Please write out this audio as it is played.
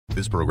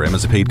This program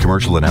is a paid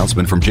commercial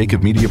announcement from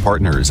Jacob Media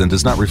Partners and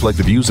does not reflect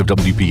the views of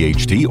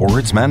WPHT or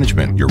its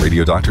management. Your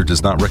radio doctor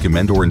does not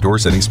recommend or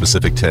endorse any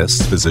specific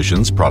tests,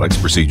 physicians, products,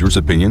 procedures,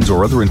 opinions,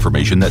 or other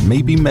information that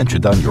may be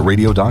mentioned on your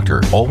radio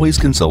doctor. Always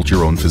consult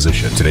your own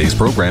physician. Today's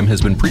program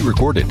has been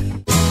pre-recorded.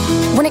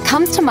 When it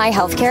comes to my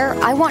healthcare,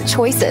 I want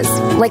choices,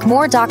 like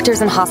more doctors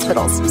and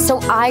hospitals, so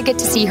I get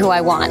to see who I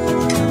want.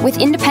 With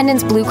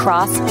Independence Blue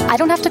Cross, I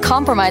don't have to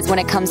compromise when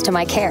it comes to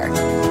my care.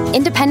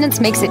 Independence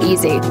makes it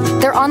easy.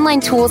 Their online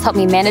tools help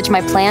me manage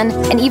my plan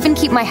and even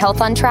keep my health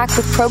on track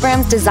with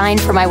programs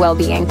designed for my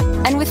well-being.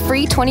 And with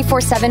free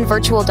 24/7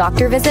 virtual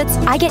doctor visits,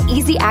 I get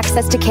easy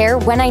access to care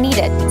when I need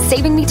it,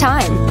 saving me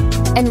time.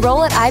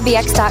 Enroll at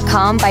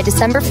IBX.com by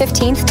December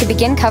 15th to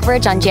begin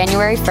coverage on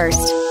January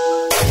 1st.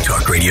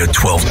 Talk Radio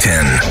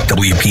 1210,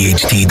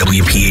 WPHT,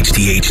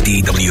 WPHT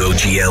HD,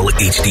 WOGL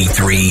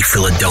HD3,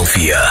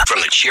 Philadelphia.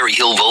 From the Cherry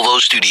Hill Volvo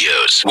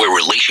Studios, where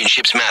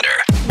relationships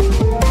matter.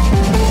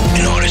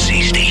 An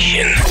Odyssey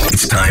station.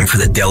 It's time for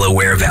the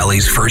Delaware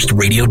Valley's first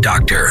radio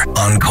doctor.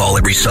 On call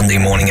every Sunday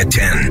morning at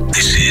 10.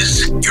 This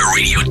is Your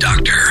Radio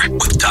Doctor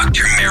with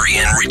Dr.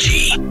 Marianne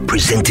Ritchie.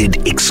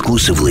 Presented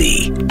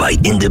exclusively by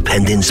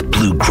Independence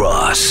Blue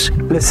Cross.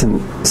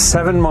 Listen,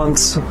 7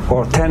 months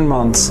or 10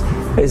 months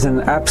is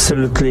an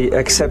absolutely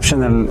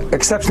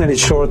exceptionally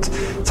short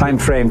time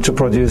frame to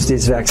produce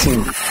this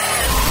vaccine.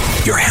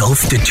 Your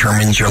health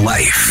determines your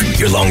life,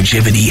 your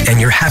longevity, and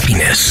your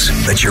happiness.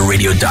 Let your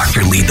radio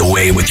doctor lead the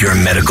way with your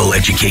medical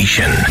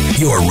education.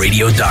 Your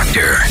radio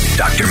doctor,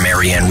 Dr.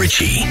 Marianne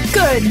Ritchie.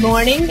 Good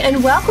morning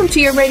and welcome to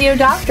Your Radio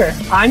Doctor.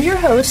 I'm your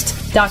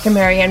host, Dr.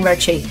 Marianne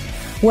Ritchie.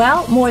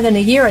 Well, more than a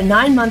year and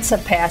 9 months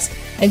have passed,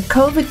 and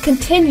COVID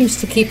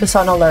continues to keep us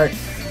on alert.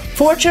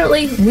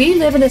 Fortunately, we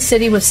live in a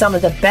city with some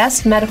of the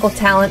best medical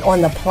talent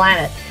on the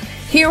planet.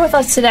 Here with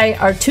us today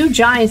are two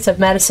giants of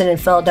medicine in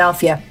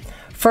Philadelphia.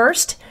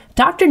 First,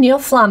 Dr. Neil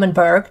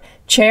Flammenberg,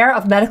 Chair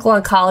of Medical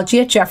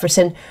Oncology at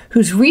Jefferson,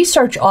 whose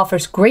research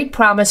offers great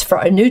promise for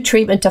a new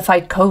treatment to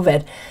fight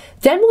COVID.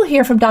 Then we'll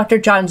hear from Dr.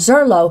 John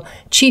Zerlo,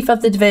 Chief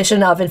of the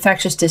Division of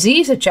Infectious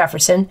Disease at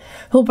Jefferson,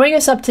 who'll bring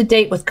us up to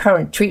date with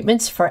current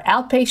treatments for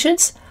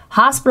outpatients,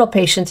 hospital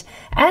patients,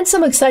 and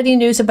some exciting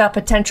news about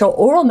potential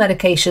oral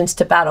medications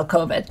to battle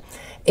COVID.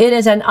 It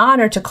is an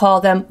honor to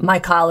call them my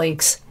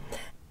colleagues.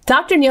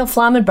 Dr. Neil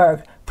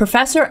Flammenberg,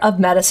 Professor of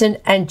Medicine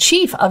and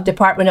Chief of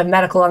Department of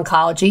Medical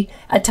Oncology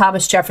at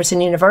Thomas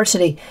Jefferson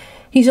University.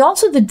 He's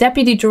also the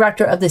Deputy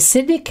Director of the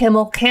Sidney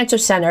Kimmel Cancer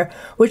Center,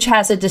 which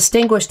has a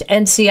distinguished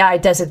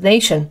NCI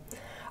designation.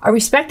 A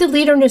respected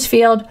leader in his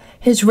field,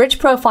 his rich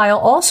profile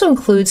also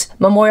includes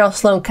Memorial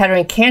Sloan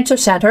Kettering Cancer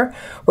Center,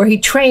 where he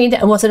trained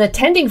and was an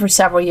attending for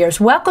several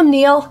years. Welcome,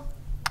 Neil.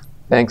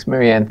 Thanks,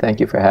 Marianne. Thank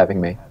you for having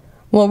me.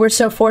 Well, we're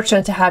so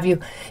fortunate to have you.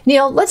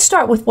 Neil, let's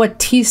start with what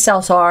T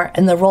cells are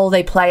and the role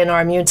they play in our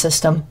immune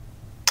system.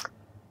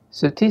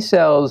 So T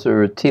cells,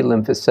 or T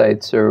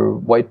lymphocytes, are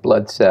white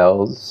blood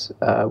cells.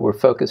 We're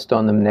focused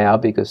on them now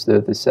because they're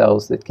the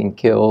cells that can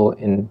kill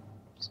in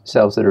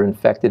cells that are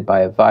infected by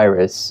a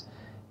virus,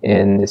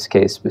 in this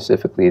case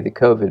specifically the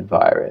COVID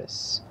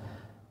virus.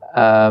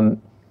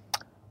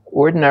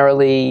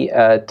 Ordinarily,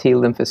 T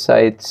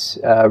lymphocytes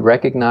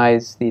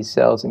recognize these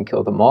cells and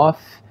kill them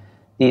off.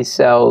 These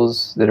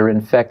cells that are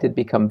infected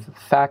become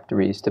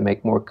factories to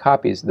make more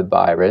copies of the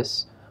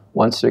virus.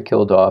 Once they're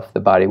killed off,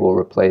 the body will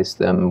replace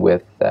them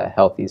with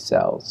healthy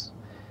cells.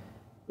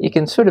 You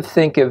can sort of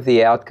think of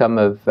the outcome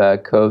of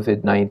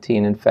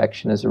COVID-19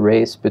 infection as a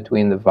race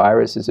between the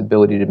virus's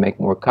ability to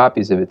make more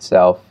copies of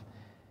itself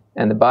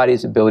and the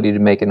body's ability to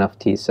make enough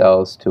T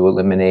cells to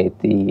eliminate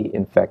the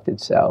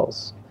infected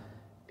cells.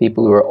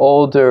 People who are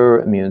older,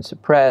 immune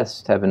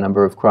suppressed, have a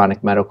number of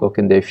chronic medical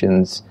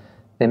conditions,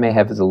 they may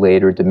have a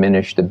delayed or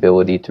diminished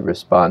ability to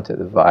respond to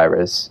the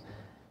virus.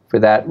 For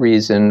that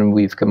reason,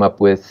 we've come up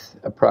with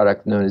a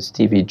product known as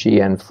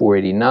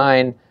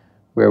TVGN489,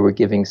 where we're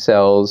giving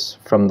cells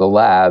from the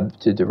lab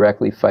to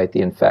directly fight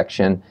the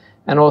infection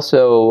and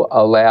also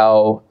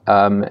allow,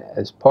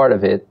 as part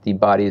of it, the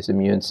body's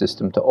immune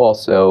system to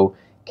also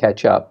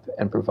catch up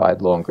and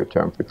provide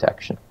longer-term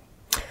protection.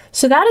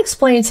 So that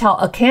explains how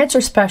a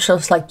cancer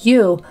specialist like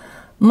you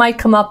might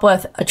come up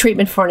with a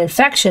treatment for an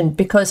infection,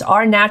 because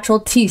our natural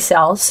T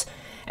cells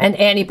and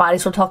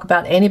antibodies, we'll talk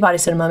about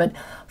antibodies in a moment,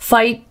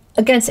 fight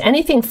against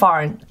anything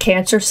foreign,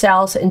 cancer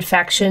cells,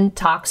 infection,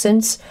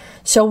 toxins.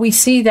 So we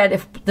see that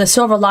if the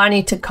silver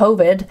lining to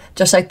COVID,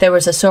 just like there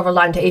was a silver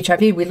lining to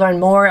HIV, we learn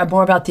more and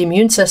more about the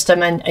immune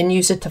system and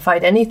use it to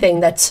fight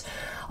anything that's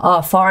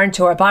foreign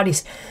to our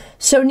bodies.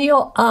 So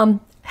Neil,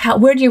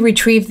 where do you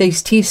retrieve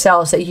these T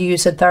cells that you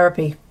use in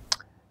therapy?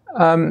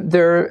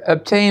 They're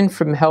obtained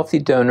from healthy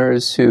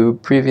donors who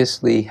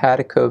previously had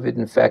a COVID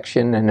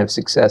infection and have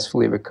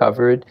successfully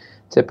recovered,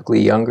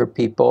 typically younger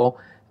people.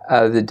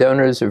 The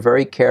donors are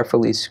very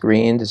carefully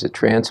screened, as a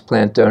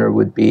transplant donor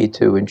would be,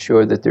 to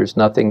ensure that there's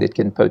nothing that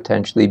can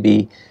potentially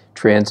be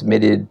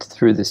transmitted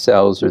through the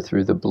cells or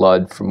through the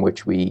blood from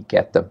which we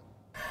get them.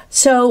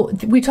 So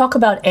we talk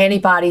about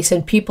antibodies,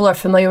 and people are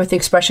familiar with the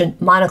expression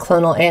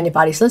monoclonal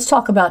antibodies. Let's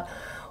talk about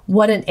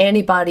what an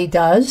antibody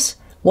does,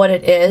 what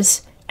it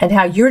is, and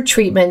how your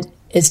treatment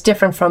is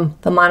different from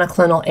the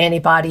monoclonal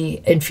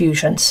antibody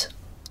infusions.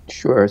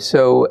 Sure.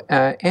 So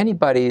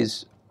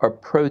antibodies are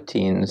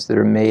proteins that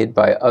are made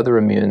by other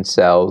immune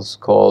cells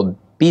called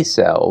B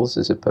cells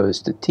as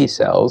opposed to T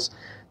cells.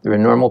 They're a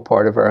normal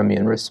part of our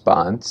immune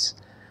response.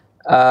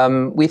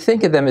 We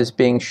think of them as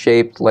being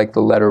shaped like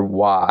the letter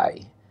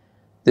Y.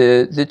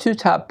 The two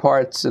top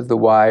parts of the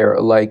Y are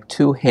like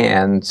two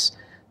hands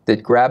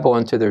that grab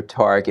onto their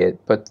target,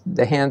 but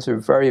the hands are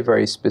very,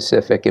 very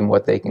specific in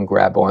what they can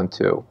grab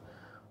onto.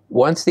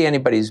 Once the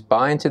antibodies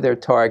bind to their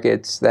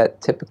targets,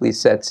 that typically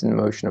sets in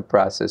motion a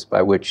process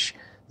by which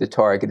the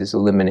target is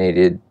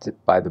eliminated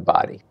by the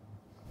body.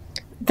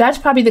 That's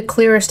probably the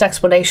clearest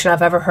explanation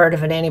I've ever heard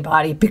of an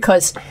antibody,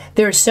 because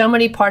there's so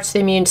many parts of the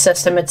immune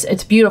system.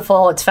 It's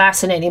beautiful, it's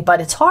fascinating, but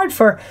it's hard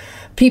for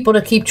people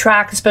to keep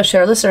track, especially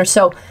our listeners.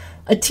 So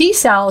a T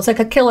cell is like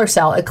a killer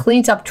cell. It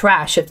cleans up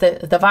trash. If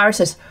the virus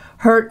has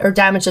hurt or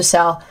damaged a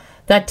cell,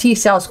 that T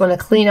cell is going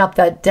to clean up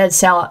that dead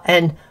cell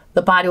and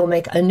the body will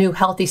make a new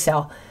healthy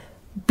cell.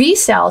 B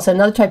cells,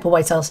 another type of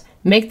white cells,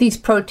 make these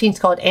proteins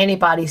called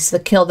antibodies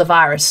that kill the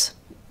virus,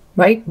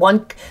 right?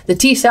 The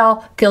T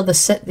cell kill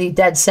the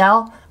dead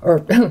cell or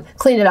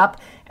clean it up,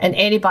 and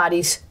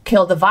antibodies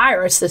kill the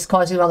virus that's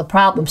causing all the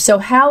problems. So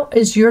how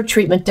is your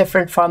treatment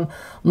different from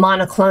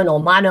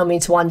monoclonal? Mono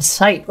means one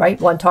site, right?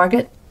 One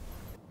target?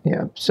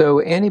 Yeah. So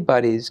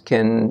antibodies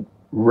can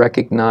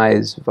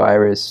recognize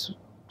virus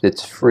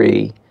that's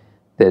free,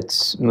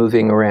 that's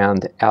moving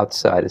around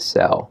outside a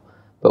cell.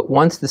 But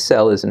once the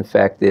cell is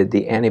infected,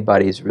 the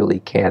antibodies really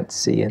can't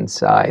see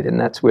inside, and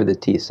that's where the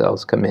T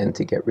cells come in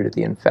to get rid of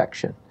the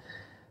infection.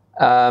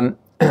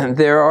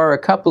 There are a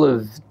couple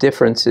of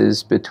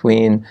differences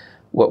between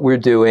what we're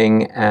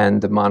doing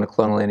and the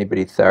monoclonal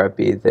antibody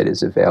therapy that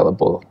is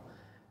available.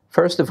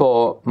 First of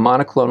all,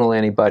 monoclonal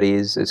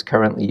antibodies, as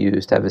currently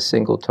used, have a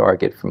single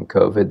target from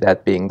COVID,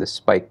 that being the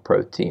spike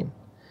protein.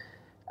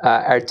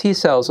 Our T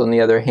cells, on the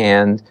other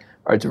hand,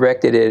 are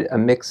directed at a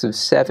mix of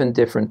 7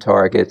 different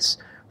targets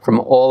from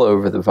all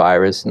over the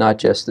virus, not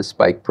just the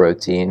spike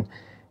protein,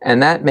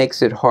 and that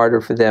makes it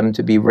harder for them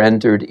to be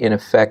rendered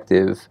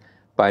ineffective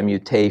by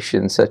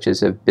mutations such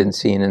as have been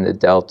seen in the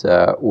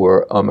Delta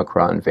or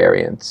Omicron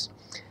variants.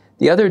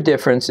 The other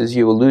difference, as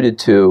you alluded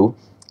to,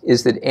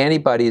 is that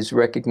antibodies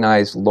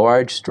recognize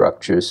large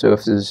structures, so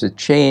if there's a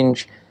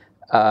change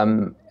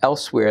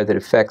elsewhere that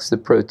affects the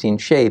protein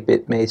shape,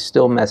 it may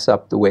still mess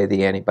up the way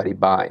the antibody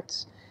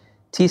binds.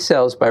 T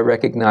cells, by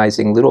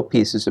recognizing little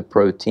pieces of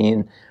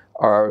protein,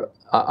 are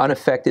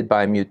unaffected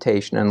by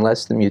mutation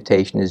unless the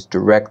mutation is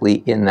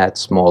directly in that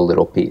small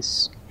little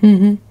piece.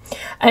 Mm-hmm.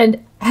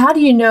 And how do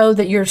you know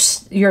that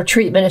your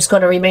treatment is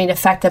going to remain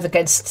effective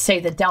against, say,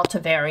 the Delta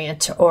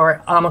variant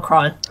or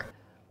Omicron?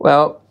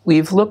 Well,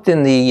 we've looked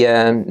in the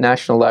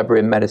National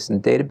Library of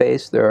Medicine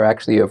database. There are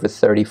actually over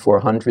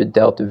 3,400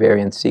 Delta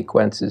variant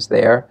sequences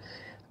there.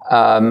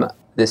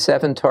 The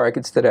 7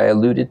 targets that I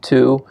alluded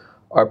to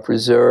are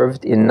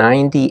preserved in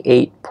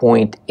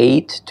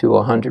 98.8 to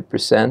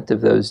 100%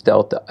 of those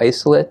Delta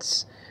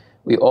isolates.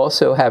 We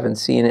also haven't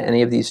seen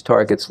any of these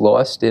targets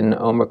lost in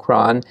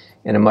Omicron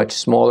in a much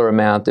smaller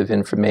amount of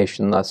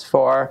information thus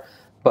far,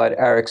 but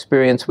our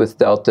experience with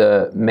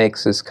Delta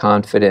makes us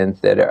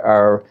confident that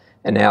our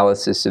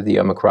analysis of the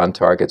Omicron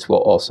targets will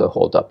also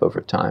hold up over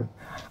time.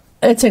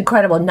 It's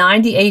incredible,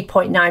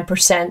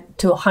 98.9%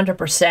 to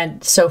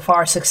 100% so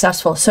far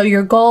successful. So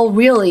your goal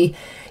really,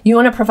 you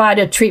want to provide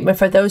a treatment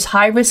for those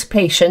high-risk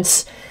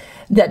patients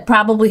that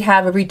probably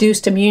have a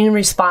reduced immune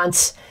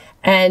response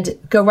and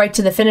go right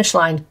to the finish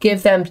line.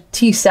 Give them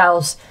T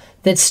cells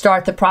that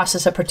start the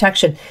process of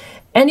protection.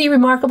 Any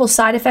remarkable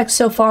side effects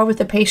so far with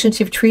the patients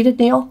you've treated,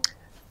 Neil?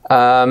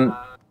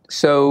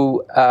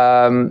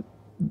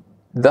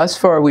 Thus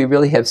far, we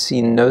really have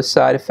seen no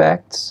side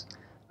effects.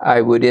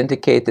 I would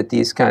indicate that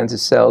these kinds of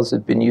cells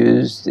have been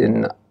used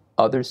in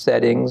other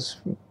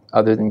settings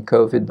other than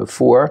COVID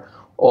before,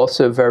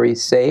 also very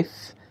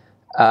safe.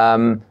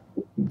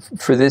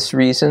 For this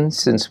reason,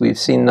 since we've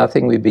seen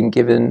nothing, we've been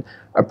given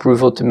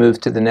approval to move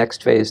to the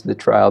next phase of the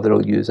trial that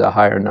will use a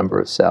higher number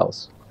of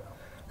cells.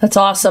 That's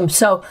awesome.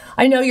 So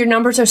I know your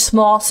numbers are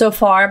small so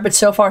far, but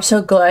so far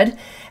so good.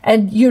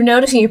 And you're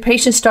noticing your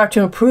patients start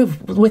to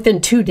improve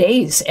within 2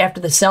 days after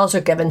the cells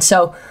are given.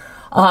 So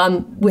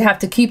we have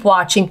to keep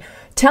watching.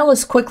 Tell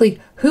us quickly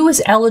who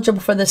is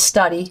eligible for this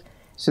study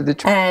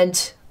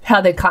and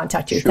how they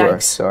contact you. Sure,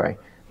 Thanks. Sorry.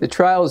 The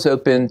trial is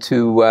open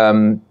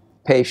to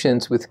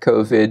patients with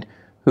COVID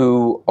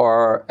who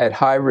are at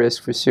high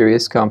risk for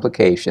serious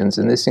complications,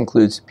 and this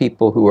includes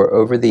people who are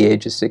over the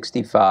age of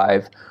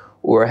 65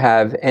 or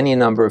have any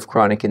number of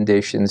chronic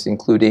conditions,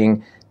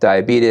 including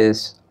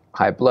diabetes,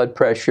 high blood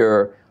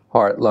pressure,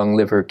 heart, lung,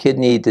 liver,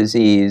 kidney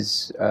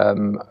disease,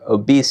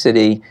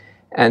 obesity.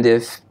 And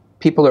if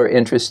people are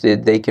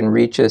interested, they can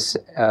reach us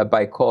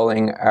by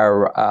calling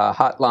our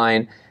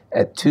hotline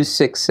at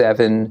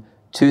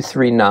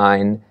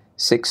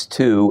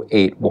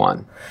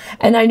 267-239-6281.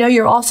 And I know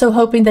you're also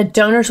hoping that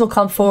donors will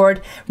come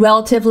forward,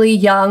 relatively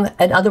young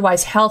and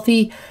otherwise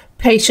healthy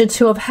patients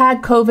who have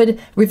had COVID,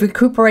 we've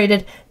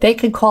recuperated, they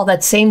can call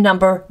that same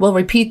number. We'll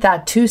repeat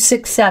that,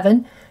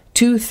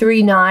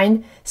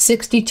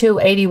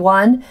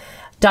 267-239-6281.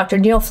 Dr.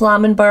 Neil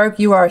Flammenberg,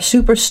 you are a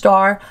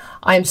superstar.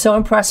 I am so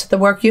impressed with the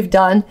work you've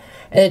done.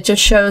 And it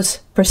just shows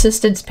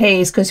persistence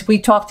pays, because we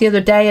talked the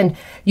other day and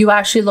you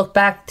actually look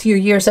back to your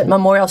years at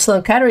Memorial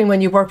Sloan Kettering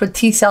when you worked with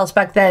T cells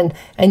back then,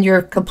 and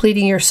you're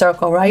completing your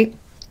circle, right?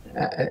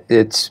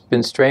 It's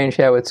been strange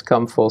how it's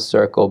come full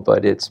circle,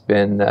 but it's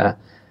been, a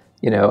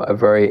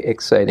very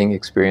exciting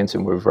experience,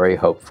 and we're very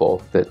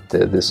hopeful that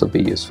this will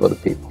be useful to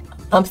people.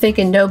 I'm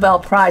thinking Nobel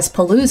Prize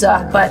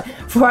Palooza, but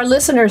for our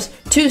listeners,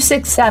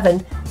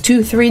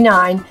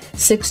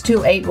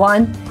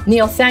 267-239-6281.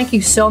 Neil, thank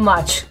you so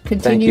much.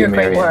 Continue your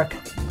great work.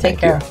 Take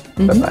care.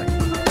 Bye-bye.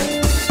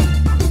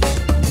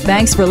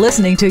 Thanks for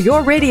listening to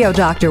Your Radio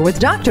Doctor with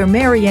Dr.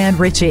 Marianne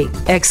Ritchie,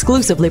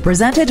 exclusively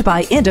presented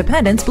by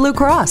Independence Blue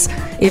Cross.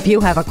 If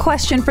you have a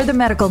question for the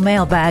medical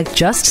mailbag,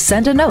 just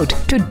send a note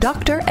to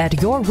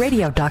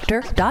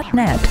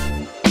doctor@yourradiodoctor.net.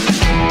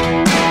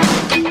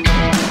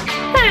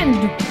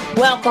 And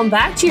welcome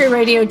back to Your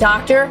Radio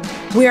Doctor.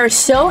 We are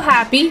so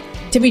happy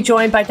to be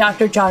joined by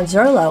Dr. John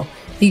Zerlo,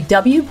 the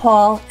W.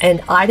 Paul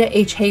and Ida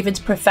H.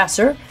 Havens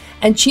Professor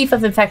and Chief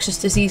of Infectious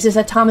Diseases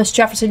at Thomas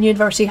Jefferson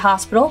University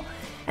Hospital,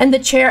 and the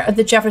chair of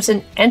the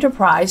Jefferson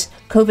Enterprise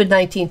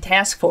COVID-19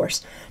 Task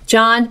Force.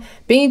 John,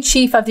 being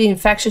chief of the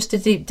Infectious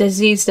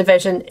Disease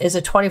Division is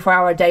a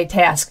 24-hour-a-day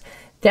task.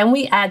 Then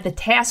we add the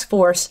task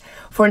force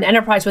for an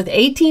enterprise with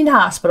 18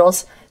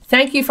 hospitals.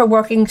 Thank you for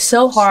working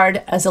so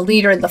hard as a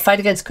leader in the fight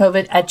against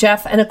COVID at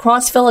Jeff and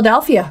across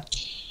Philadelphia.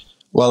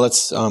 Well,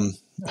 it's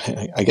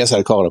I guess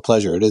I'd call it a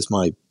pleasure. It is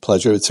my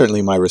pleasure. It's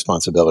certainly my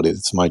responsibility.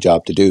 It's my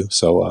job to do.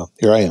 So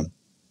here I am.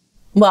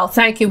 Well,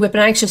 thank you. We've been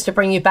anxious to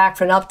bring you back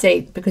for an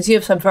update because you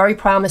have some very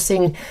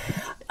promising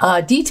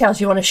details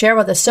you want to share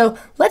with us. So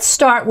let's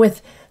start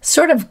with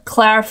sort of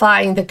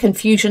clarifying the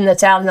confusion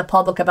that's out in the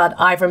public about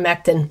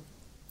ivermectin.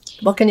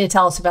 What can you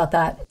tell us about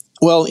that?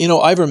 Well,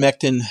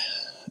 ivermectin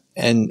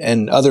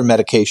and other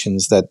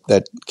medications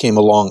that came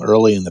along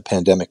early in the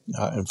pandemic,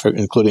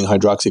 including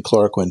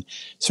hydroxychloroquine,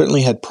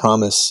 certainly had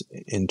promise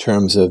in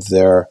terms of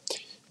their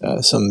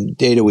some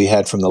data we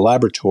had from the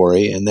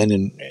laboratory, and then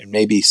in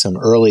maybe some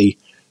early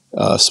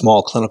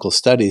small clinical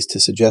studies to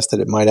suggest that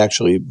it might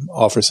actually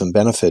offer some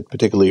benefit,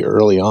 particularly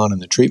early on in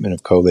the treatment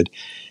of COVID.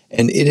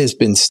 And it has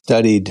been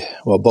studied,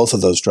 well, both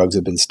of those drugs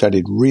have been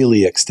studied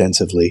really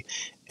extensively.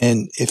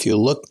 And if you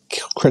look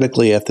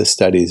critically at the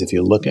studies, if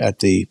you look at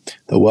the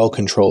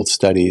well-controlled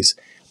studies,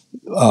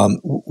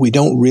 we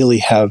don't really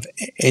have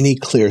any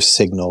clear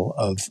signal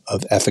of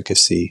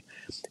efficacy.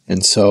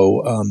 And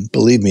so,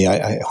 believe me,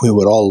 we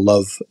would all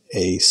love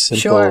a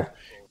simple,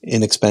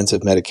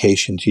 inexpensive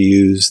medication to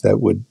use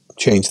that would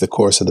change the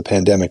course of the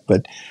pandemic.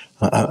 But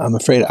I'm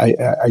afraid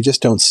I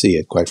just don't see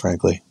it, quite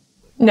frankly.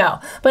 No,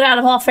 but out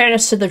of all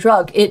fairness to the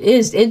drug, it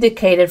is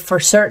indicated for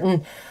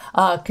certain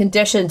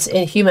conditions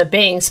in human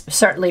beings,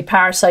 certainly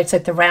parasites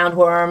like the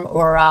roundworm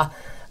or,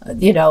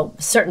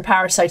 certain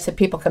parasites that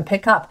people can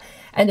pick up.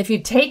 And if you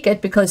take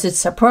it because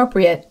it's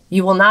appropriate,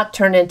 you will not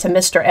turn into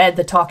Mr. Ed,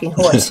 the talking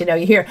horse. You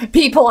hear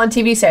people on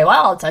TV say,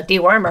 well, it's a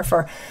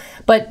dewormer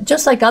but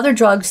just like other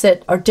drugs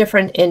that are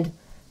different in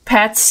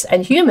pets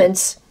and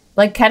humans,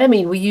 like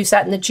ketamine, we use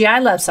that in the GI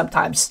lab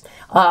sometimes,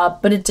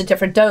 but it's a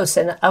different dose.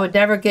 And I would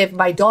never give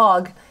my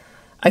dog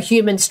a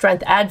human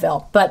strength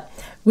Advil. But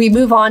we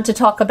move on to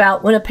talk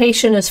about when a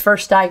patient is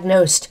first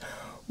diagnosed,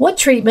 what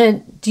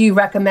treatment do you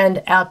recommend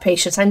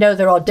outpatients? I know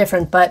they're all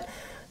different, but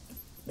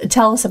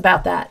tell us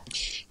about that.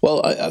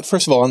 Well,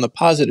 first of all, on the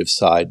positive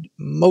side,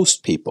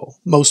 most people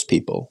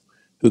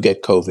who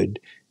get COVID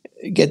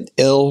get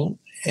ill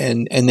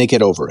and they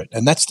get over it.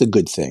 And that's the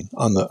good thing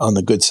on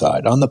the good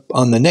side. On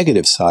the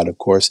negative side, of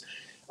course,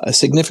 a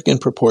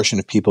significant proportion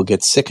of people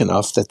get sick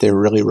enough that they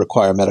really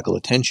require medical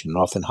attention,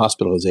 often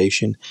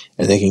hospitalization,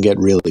 and they can get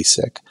really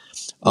sick.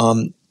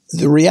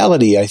 The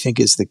reality, I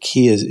think, is the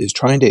key is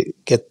trying to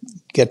get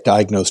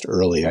diagnosed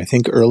early. I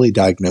think early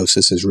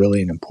diagnosis is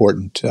really an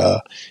important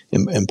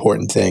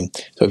thing.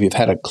 So if you've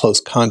had a close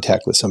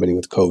contact with somebody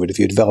with COVID, if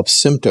you develop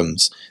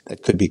symptoms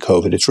that could be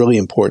COVID, it's really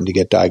important to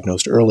get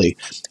diagnosed early,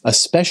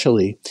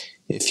 especially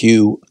if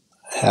you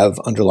have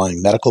underlying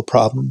medical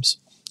problems,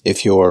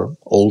 if you're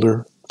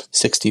older,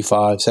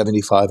 65,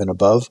 75 and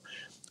above,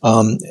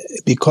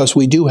 because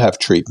we do have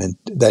treatment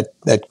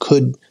that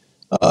could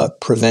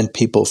prevent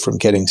people from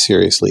getting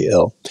seriously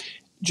ill.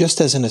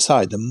 Just as an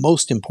aside, the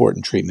most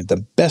important treatment,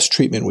 the best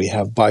treatment we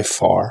have by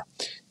far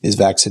is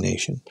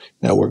vaccination.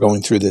 Now we're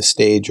going through this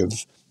stage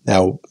of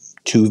now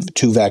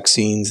two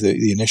vaccines,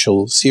 the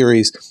initial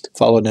series,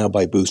 followed now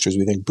by boosters.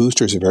 We think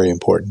boosters are very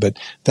important, but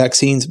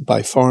vaccines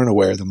by far and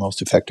away are the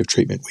most effective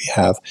treatment we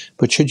have.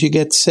 But should you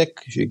get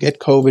sick, should you get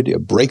COVID, a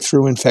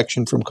breakthrough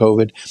infection from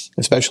COVID,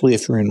 especially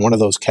if you're in one of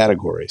those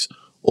categories,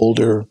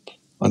 older,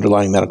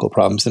 underlying medical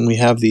problems, then we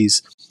have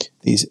these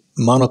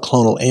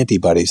monoclonal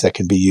antibodies that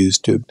can be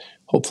used to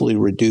hopefully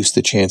reduce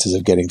the chances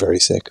of getting very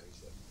sick.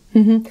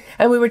 Mm-hmm.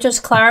 And we were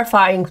just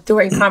clarifying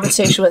during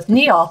conversation with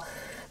Neil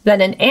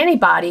that an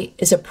antibody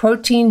is a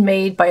protein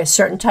made by a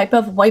certain type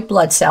of white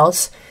blood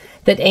cells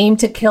that aim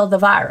to kill the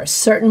virus.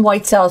 Certain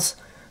white cells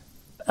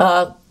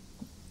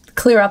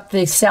clear up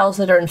the cells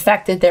that are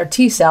infected, they're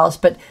T cells,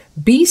 but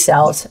B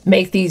cells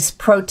make these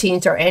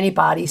proteins or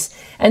antibodies,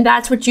 and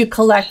that's what you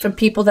collect from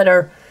people that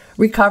are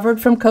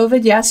recovered from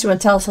COVID. Yes, you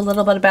want to tell us a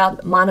little bit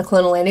about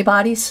monoclonal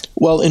antibodies?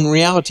 Well, in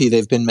reality,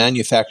 they've been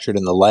manufactured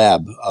in the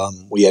lab.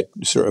 We had,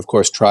 of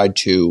course, tried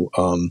to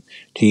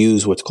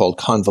use what's called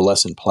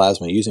convalescent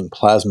plasma, using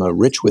plasma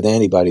rich with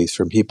antibodies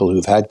from people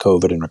who've had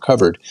COVID and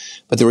recovered.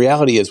 But the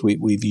reality is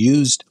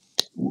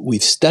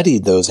we've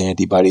studied those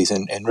antibodies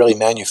and really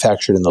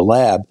manufactured in the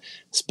lab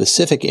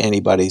specific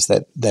antibodies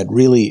that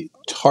really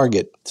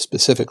target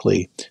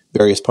specifically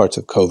various parts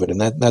of COVID, and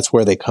that's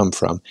where they come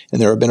from.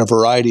 And there have been a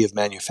variety of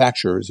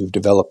manufacturers who've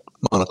developed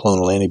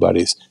monoclonal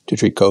antibodies to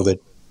treat COVID.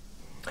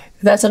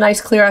 That's a nice,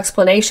 clear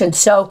explanation.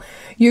 So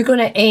you're going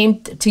to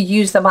aim to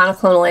use the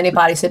monoclonal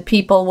antibodies in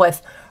people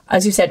with,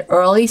 as you said,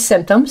 early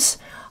symptoms,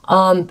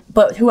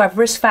 but who have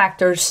risk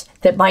factors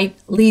that might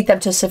lead them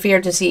to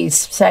severe disease,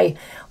 say,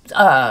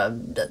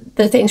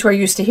 the things we're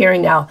used to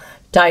hearing now: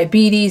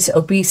 diabetes,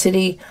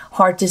 obesity,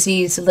 heart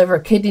disease, liver,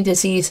 kidney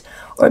disease,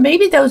 or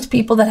maybe those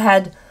people that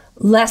had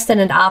less than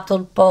an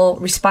optimal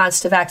response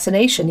to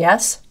vaccination,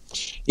 yes?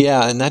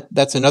 Yeah, and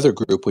that's another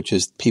group, which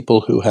is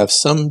people who have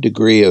some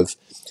degree of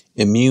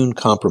immune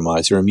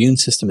compromise. Your immune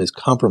system is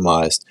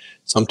compromised,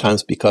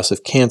 sometimes because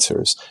of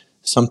cancers,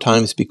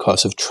 sometimes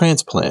because of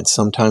transplants,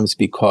 sometimes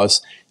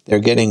because they're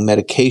getting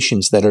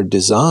medications that are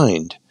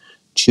designed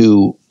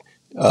to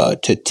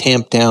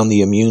tamp down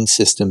the immune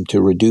system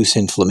to reduce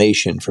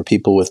inflammation for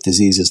people with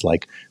diseases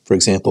like, for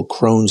example,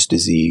 Crohn's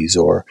disease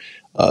or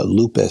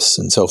lupus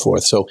and so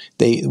forth. So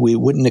we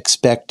wouldn't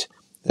expect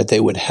that they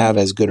would have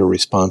as good a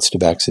response to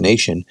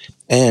vaccination.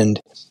 And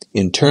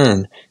in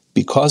turn,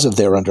 because of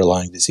their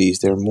underlying disease,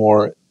 they're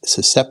more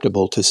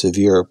susceptible to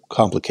severe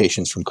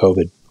complications from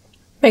COVID.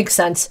 Makes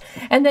sense.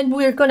 And then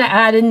we're going to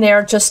add in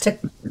there, just to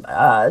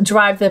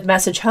drive the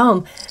message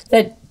home,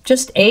 that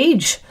just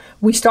age,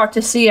 we start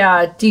to see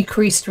a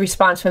decreased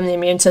response from the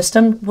immune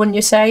system, wouldn't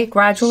you say,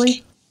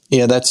 gradually?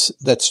 Yeah,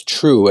 that's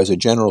true as a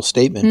general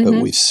statement,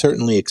 but we've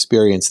certainly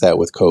experienced that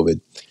with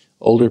COVID.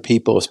 Older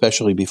people,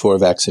 especially before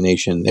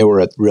vaccination, they were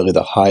at really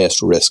the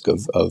highest risk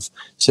of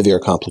severe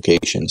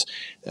complications.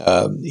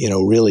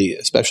 Really,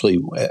 especially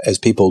as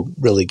people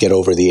really get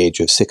over the age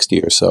of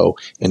 60 or so,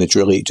 and it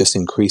really just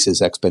increases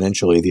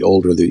exponentially the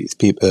older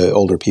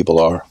older people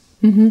are.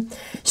 Mm-hmm.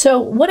 So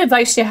what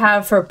advice do you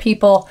have for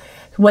people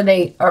when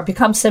they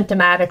become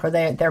symptomatic or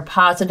their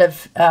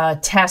positive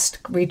test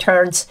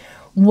returns?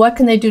 What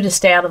can they do to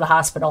stay out of the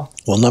hospital?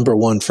 Well, number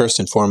one, first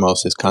and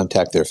foremost, is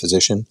contact their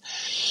physician.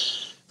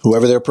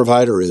 Whoever their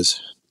provider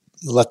is,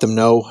 let them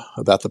know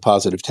about the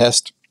positive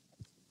test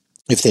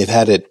if they've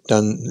had it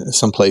done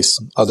someplace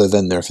other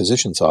than their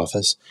physician's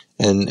office,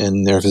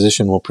 and their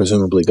physician will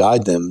presumably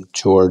guide them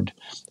toward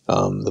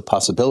the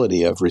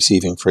possibility of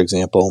receiving, for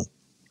example,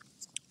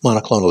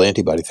 monoclonal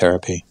antibody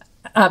therapy.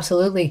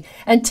 Absolutely.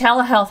 And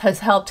telehealth has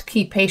helped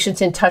keep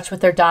patients in touch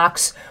with their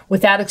docs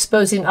without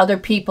exposing other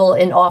people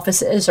in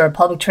offices or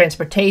public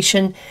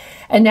transportation.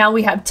 And now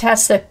we have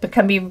tests that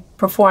can be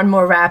performed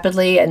more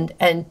rapidly and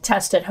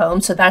test at home.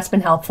 So that's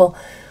been helpful.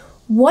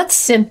 What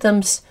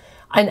symptoms,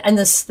 and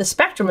the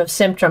spectrum of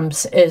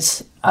symptoms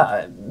is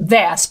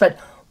vast, but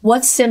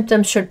what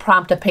symptoms should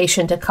prompt a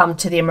patient to come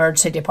to the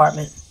emergency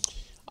department?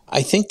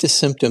 I think the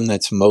symptom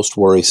that's most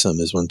worrisome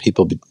is when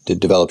people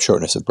develop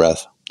shortness of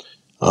breath.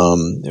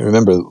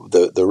 Remember,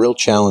 the real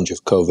challenge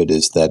of COVID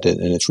is that,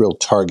 and its real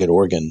target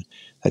organ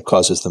that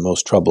causes the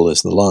most trouble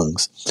is the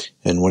lungs.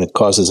 And when it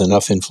causes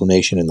enough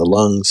inflammation in the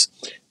lungs,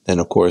 then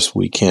of course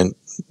we can't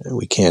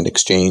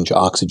exchange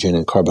oxygen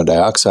and carbon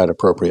dioxide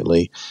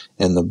appropriately,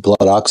 and the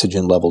blood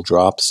oxygen level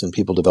drops and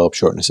people develop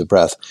shortness of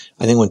breath.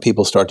 I think when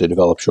people start to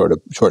develop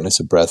shortness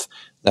of breath,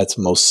 that's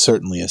most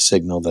certainly a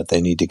signal that they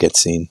need to get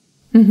seen.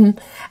 Mm-hmm.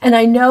 And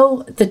I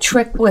know the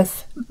trick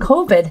with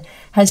COVID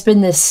has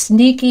been this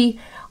sneaky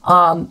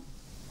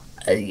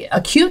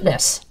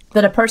acuteness,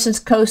 that a person's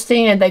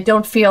coasting and they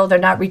don't feel they're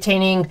not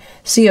retaining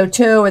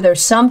CO2, or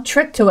there's some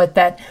trick to it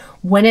that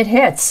when it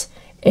hits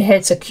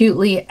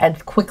acutely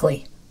and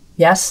quickly.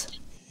 Yes?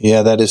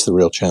 Yeah, that is the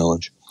real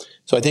challenge.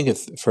 So I think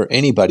if for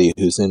anybody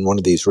who's in one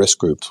of these risk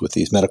groups with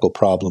these medical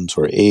problems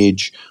or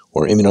age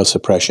or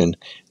immunosuppression,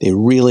 they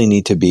really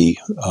need to be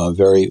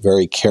very,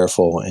 very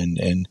careful,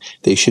 and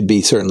they should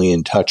be certainly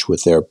in touch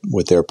with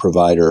their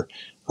provider,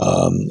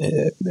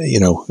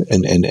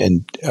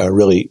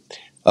 really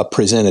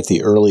present at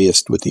the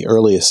earliest with the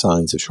earliest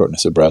signs of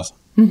shortness of breath.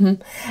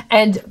 Mm-hmm.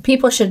 And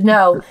people should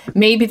know,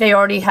 maybe they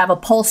already have a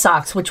pulse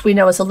ox, which we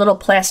know is a little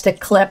plastic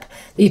clip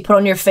that you put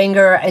on your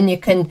finger, and you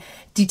can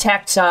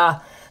detect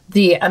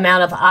the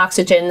amount of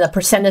oxygen, the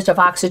percentage of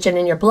oxygen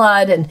in your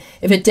blood. And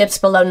if it dips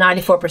below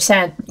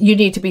 94%, you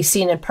need to be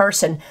seen in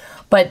person.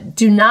 But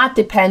do not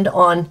depend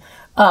on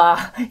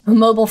a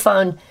mobile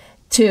phone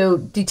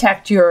to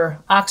detect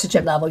your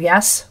oxygen level,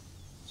 yes?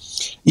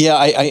 Yeah,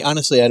 I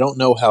honestly, I don't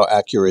know how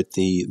accurate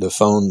the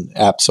phone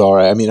apps are.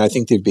 I mean, I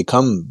think they've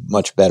become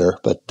much better,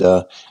 but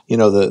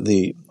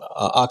the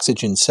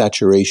oxygen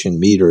saturation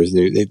meters,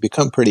 they've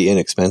become pretty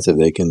inexpensive.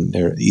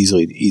 They're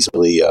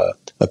easily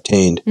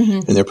obtained,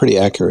 and they're pretty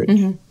accurate.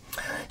 Mm-hmm.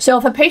 So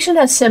if a patient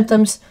has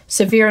symptoms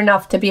severe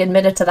enough to be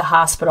admitted to the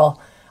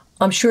hospital,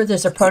 I'm sure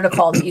there's a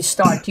protocol that you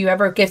start. Do you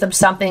ever give them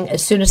something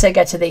as soon as they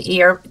get to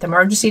the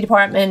emergency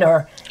department,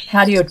 or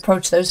how do you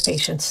approach those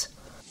patients?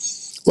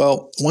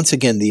 Well, once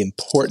again, the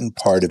important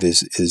part of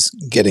it is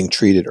getting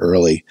treated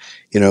early.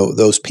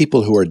 Those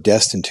people who are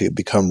destined to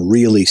become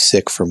really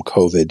sick from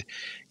COVID,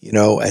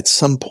 at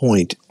some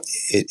point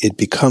it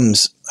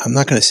becomes, I'm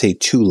not going to say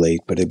too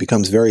late, but it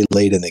becomes very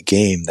late in the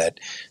game that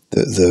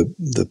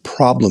the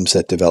problems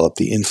that develop,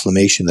 the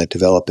inflammation that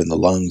develop in the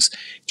lungs,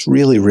 it's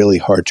really, really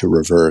hard to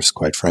reverse,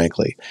 quite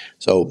frankly.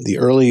 So the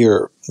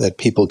earlier that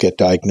people get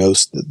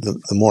diagnosed, the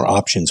more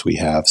options we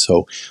have.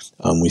 So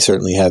we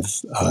certainly have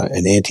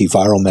an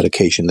antiviral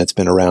medication that's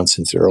been around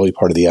since the early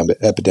part of the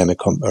epidemic,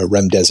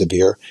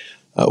 remdesivir.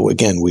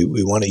 Again,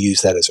 we want to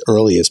use that as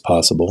early as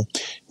possible.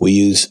 We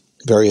use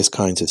various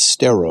kinds of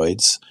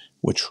steroids,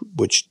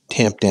 which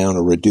tamp down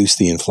or reduce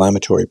the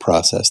inflammatory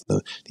process.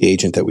 The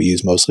agent that we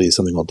use mostly is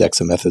something called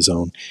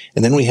dexamethasone.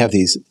 And then we have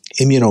these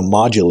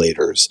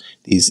immunomodulators,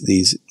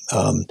 these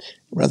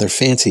rather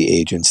fancy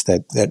agents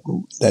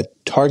that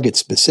target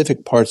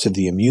specific parts of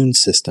the immune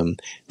system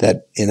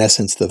that, in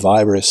essence, the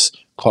virus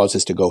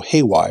causes to go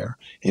haywire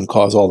and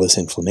cause all this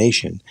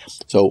inflammation.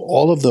 So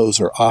all of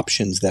those are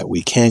options that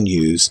we can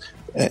use.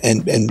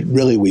 And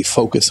really, we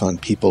focus on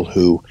people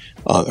who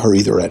are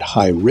either at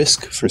high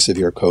risk for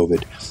severe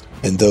COVID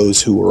and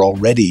those who are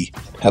already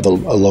have a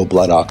low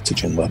blood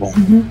oxygen level.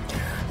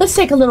 Mm-hmm. Let's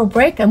take a little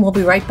break, and we'll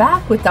be right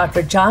back with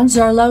Dr. John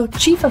Zarlow,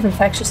 Chief of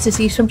Infectious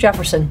Disease from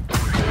Jefferson.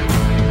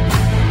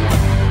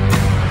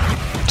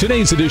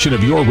 Today's edition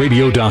of Your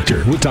Radio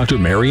Doctor with Dr.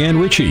 Marianne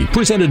Ritchie,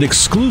 presented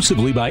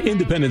exclusively by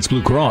Independence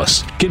Blue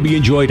Cross, can be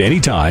enjoyed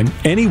anytime,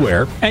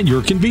 anywhere, at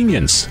your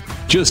convenience.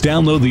 Just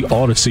download the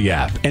Odyssey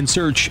app and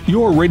search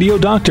Your Radio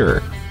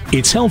Doctor.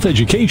 It's health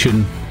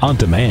education on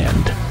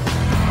demand.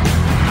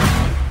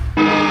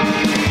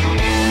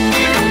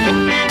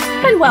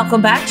 And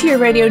welcome back to Your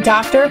Radio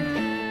Doctor.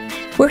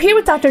 We're here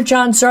with Dr.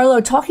 John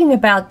Zarlow talking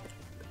about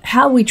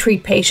how we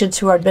treat patients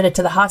who are admitted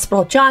to the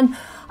hospital. John,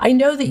 I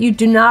know that you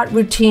do not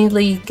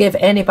routinely give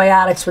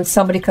antibiotics when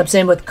somebody comes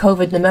in with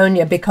COVID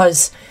pneumonia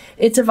because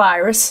it's a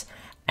virus,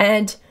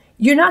 and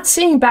you're not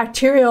seeing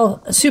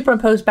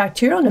superimposed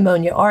bacterial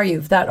pneumonia, are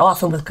you, that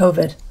often with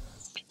COVID?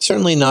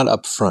 Certainly not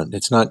up front.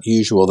 It's not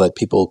usual that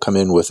people come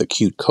in with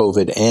acute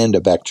COVID and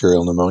a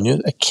bacterial pneumonia.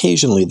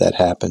 Occasionally that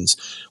happens.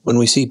 When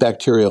we see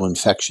bacterial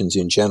infections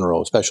in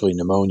general, especially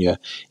pneumonia,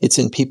 it's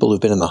in people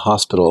who've been in the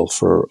hospital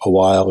for a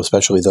while,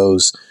 especially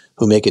those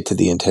who make it to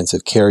the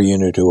intensive care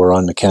unit who are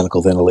on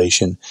mechanical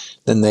ventilation.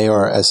 Then they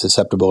are as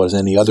susceptible as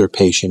any other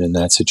patient in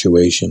that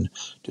situation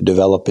to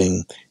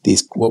developing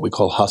these, what we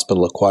call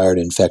hospital-acquired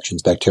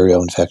infections,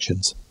 bacterial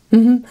infections.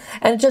 Mm-hmm.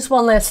 And just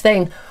one last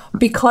thing.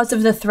 Because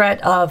of the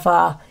threat of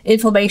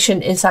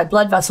inflammation inside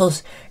blood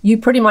vessels, you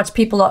pretty much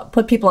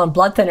put people on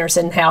blood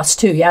thinners in-house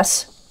too,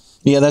 yes?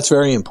 Yeah, that's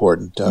very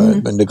important.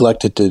 I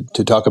neglected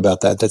to talk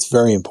about that. That's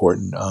very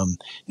important.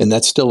 And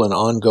that's still an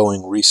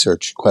ongoing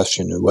research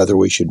question of whether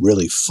we should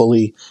really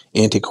fully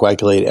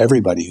anticoagulate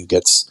everybody who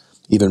gets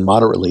even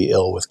moderately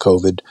ill with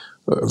COVID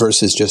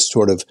versus just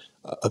sort of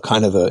a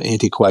kind of an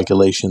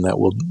anticoagulation that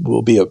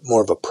will be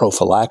more of a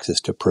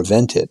prophylaxis to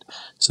prevent it.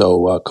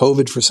 So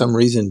COVID, for some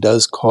reason,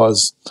 does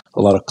cause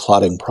a lot of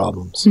clotting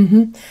problems.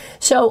 Mm-hmm.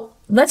 So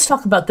let's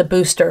talk about the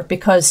booster,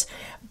 because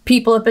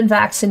people have been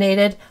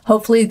vaccinated.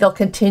 Hopefully they'll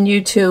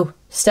continue to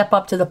step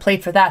up to the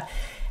plate for that.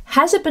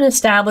 Has it been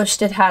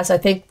established? It has. I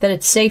think that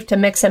it's safe to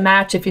mix and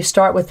match if you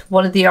start with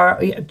one of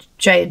the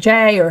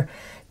J&J, or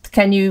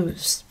can you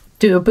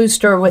do a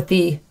booster with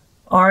the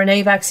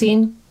RNA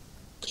vaccine?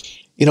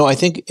 I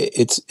think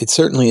it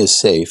certainly is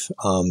safe,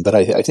 but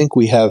I think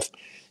we have,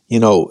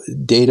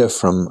 data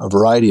from a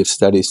variety of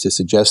studies to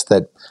suggest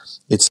that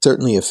it's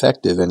certainly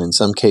effective, and in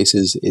some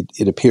cases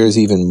it appears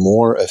even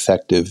more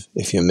effective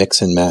if you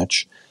mix and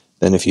match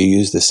than if you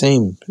use the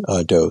same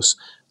dose.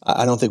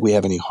 I don't think we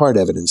have any hard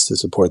evidence to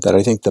support that.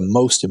 I think the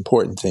most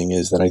important thing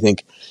is that I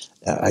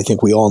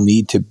think we all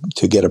need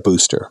to get a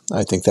booster.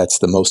 I think that's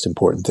the most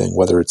important thing,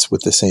 whether it's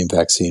with the same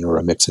vaccine or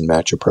a mix and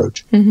match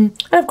approach. Mm-hmm.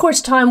 And of course,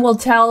 time will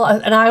tell.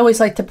 And I always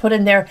like to put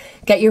in there,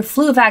 get your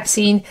flu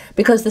vaccine,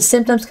 because the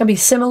symptoms can be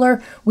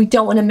similar. We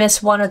don't want to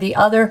miss one or the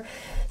other.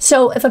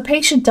 So if a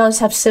patient does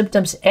have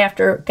symptoms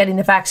after getting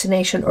the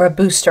vaccination or a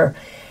booster,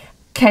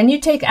 can you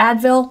take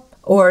Advil?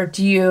 Or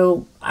do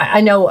you,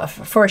 I know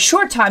for a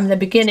short time in the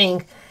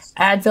beginning,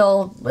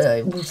 Advil,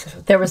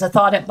 there was a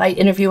thought it might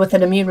interfere with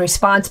an immune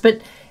response,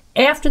 but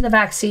after the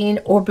vaccine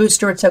or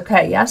booster, it's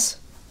okay, yes?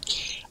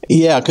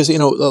 Yeah, because a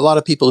lot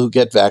of people who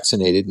get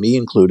vaccinated, me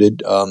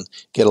included,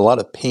 get a lot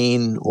of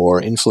pain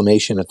or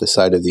inflammation at the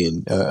site of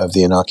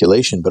the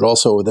inoculation. But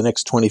also, over the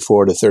next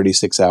 24 to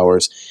 36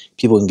 hours,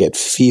 people can get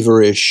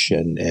feverish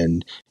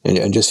and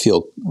just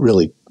feel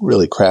really,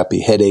 really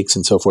crappy headaches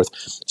and so forth.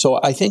 So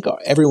I think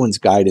everyone's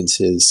guidance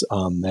is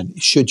that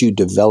should you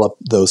develop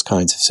those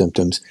kinds of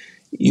symptoms,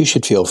 you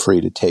should feel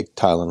free to take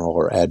Tylenol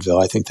or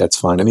Advil. I think that's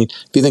fine. I mean,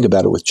 if you think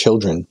about it with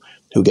children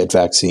who get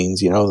vaccines,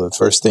 the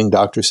first thing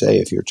doctors say,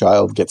 if your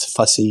child gets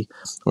fussy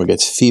or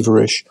gets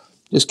feverish,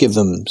 just give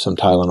them some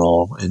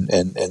Tylenol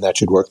and that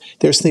should work.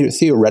 There's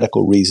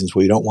theoretical reasons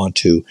where you don't want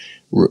to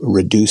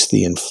reduce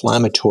the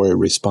inflammatory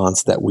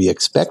response that we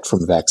expect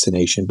from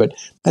vaccination, but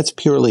that's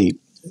purely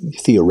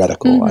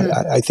theoretical.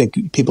 Mm-hmm. I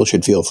think people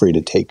should feel free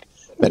to take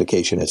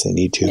medication as they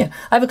need to. Yeah.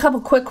 I have a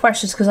couple quick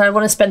questions because I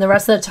want to spend the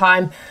rest of the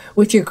time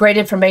with your great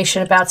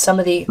information about some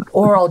of the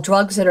oral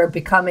drugs that are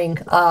becoming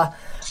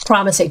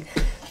promising.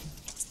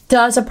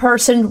 Does a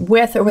person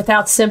with or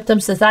without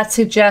symptoms, does that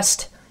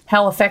suggest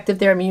how effective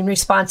their immune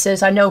response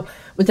is? I know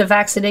with the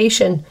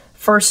vaccination,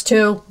 first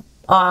two,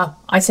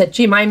 I said,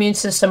 gee, my immune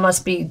system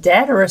must be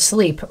dead or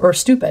asleep or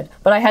stupid.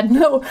 But I had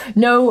no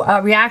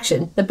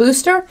reaction. The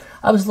booster,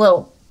 I was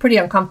pretty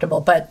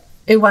uncomfortable, but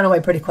it went away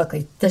pretty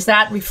quickly. Does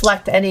that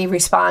reflect any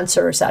response,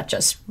 or is that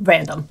just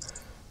random?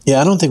 Yeah,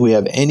 I don't think we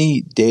have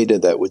any data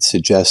that would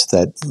suggest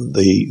that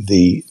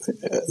the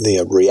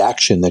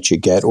reaction that you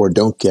get or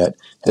don't get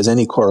has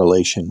any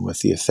correlation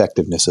with the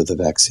effectiveness of the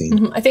vaccine.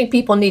 Mm-hmm. I think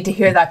people need to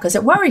hear that because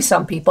it worries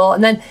some people.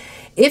 And then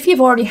if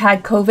you've already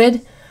had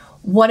COVID,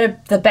 what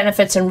are the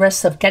benefits and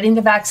risks of getting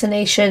the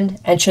vaccination,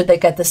 and should they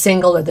get the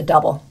single or the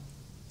double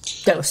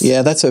dose?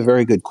 Yeah, that's a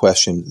very good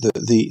question.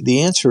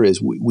 The answer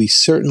is we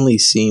certainly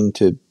seem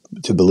to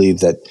believe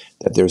that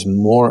there's a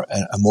more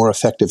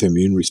effective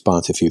immune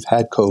response if you've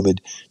had COVID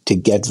to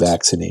get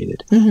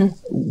vaccinated. Mm-hmm.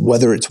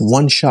 Whether it's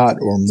one shot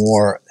or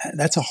more,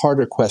 that's a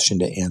harder question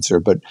to answer.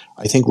 But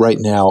I think right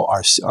now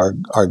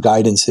our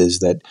guidance is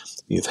that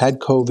if you've had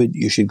COVID,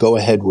 you should go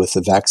ahead with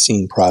the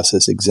vaccine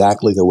process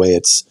exactly the way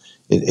it's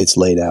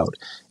laid out.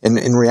 And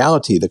in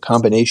reality, the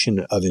combination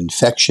of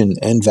infection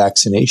and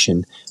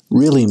vaccination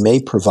really may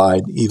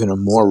provide even a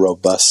more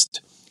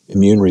robust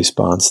immune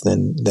response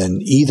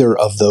than either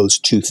of those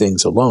two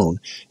things alone.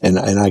 And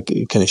I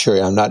can assure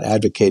you, I'm not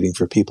advocating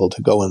for people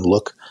to go and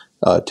look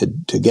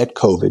to get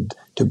COVID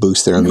to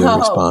boost their immune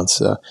response.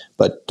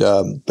 But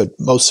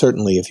most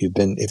certainly, if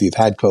you've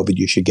had COVID,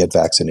 you should get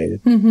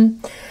vaccinated.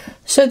 Mm-hmm.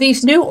 So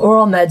these new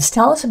oral meds,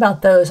 tell us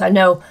about those. I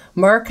know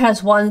Merck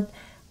has one,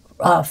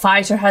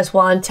 Pfizer has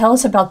one. Tell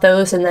us about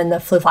those, and then the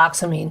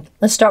fluvoxamine.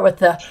 Let's start with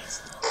the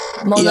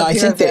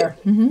molnupiravir.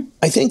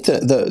 I think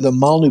the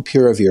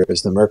molnupiravir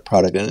is the Merck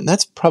product, and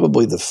that's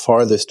probably the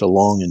farthest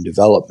along in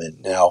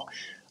development now.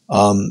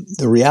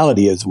 The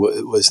reality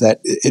was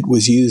that it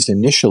was used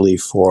initially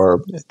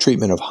for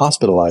treatment of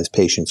hospitalized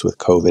patients with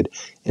COVID,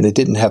 and it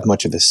didn't have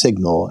much of a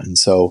signal. And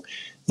so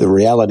the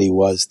reality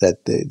was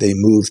that they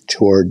moved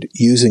toward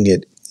using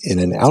it in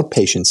an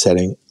outpatient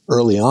setting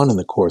early on in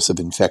the course of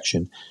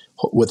infection,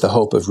 with the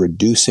hope of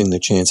reducing the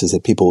chances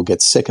that people will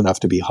get sick enough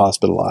to be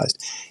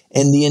hospitalized.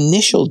 And the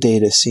initial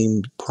data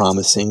seemed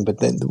promising, but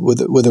then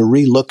with a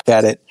relook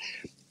at it,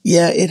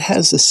 yeah, it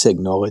has a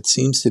signal. It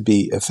seems to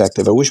be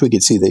effective. I wish we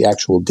could see the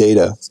actual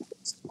data.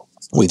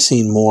 We've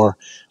seen more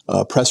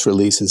press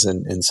releases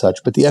and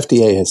such, but the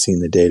FDA has seen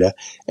the data,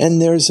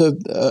 and there's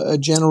a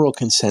general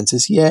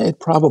consensus. Yeah, it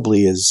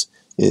probably is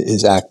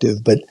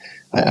active, but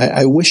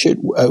I wish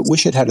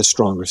it had a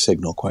stronger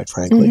signal, quite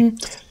frankly. Mm-hmm.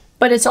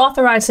 But it's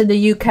authorized in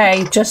the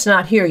UK, just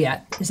not here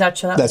yet. Is that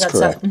true? That's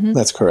correct. Mm-hmm.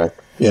 That's correct.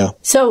 Yeah.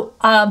 So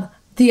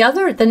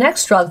the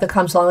next drug that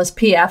comes along is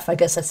PF. I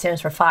guess that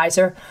stands for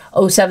Pfizer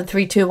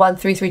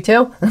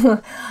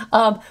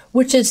 073213332,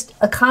 which is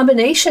a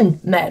combination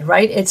med,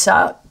 right? It's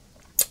two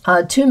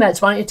meds.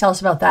 Why don't you tell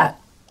us about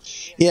that?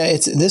 Yeah,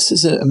 this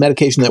is a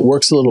medication that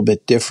works a little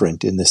bit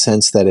different in the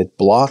sense that it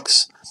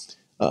blocks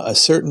a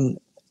certain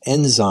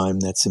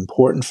enzyme that's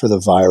important for the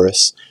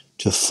virus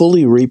to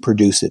fully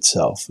reproduce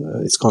itself.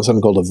 It's something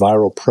called a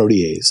viral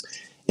protease.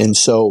 And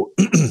so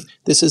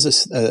this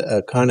is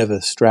a kind of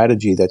a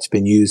strategy that's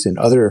been used in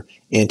other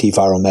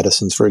antiviral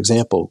medicines. For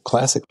example,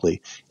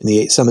 classically,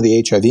 some of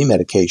the HIV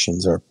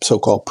medications are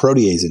so-called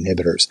protease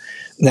inhibitors.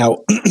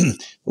 Now,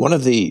 one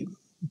of the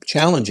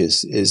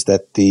challenges is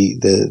that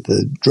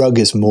the drug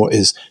is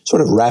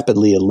sort of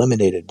rapidly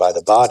eliminated by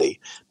the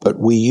body, but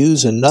we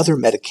use another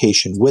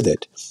medication with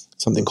it,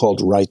 something called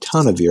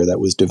ritonavir, that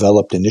was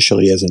developed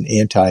initially as an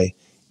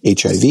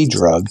anti-HIV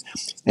drug,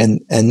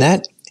 and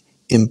that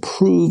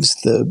improves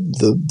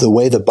the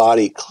way the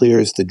body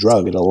clears the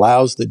drug. It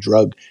allows the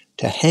drug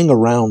to hang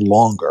around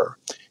longer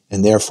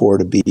and therefore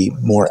to be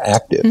more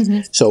active.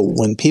 Mm-hmm. So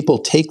when people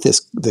take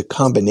the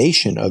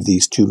combination of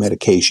these two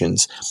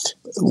medications,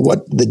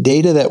 what the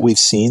data that we've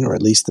seen, or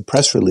at least the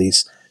press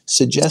release,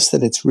 suggests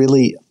that it's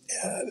really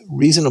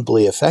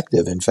reasonably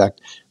effective. In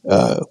fact,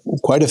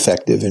 quite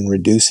effective in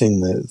reducing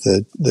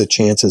the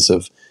chances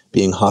of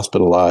being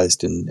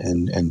hospitalized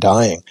and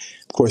dying.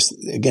 Of course,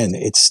 again,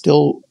 it's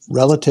still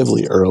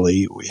relatively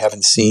early. We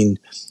haven't seen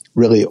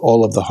really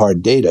all of the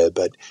hard data,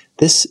 but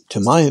this, to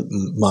my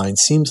mind,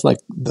 seems like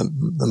the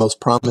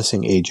most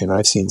promising agent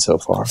I've seen so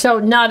far. So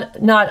not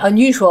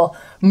unusual.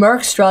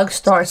 Merck's drug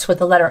starts with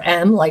the letter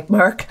M, like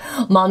Merck,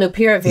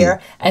 molnupiravir,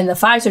 and the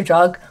Pfizer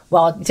drug,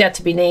 well, it's yet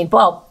to be named,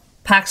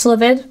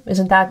 Paxlovid,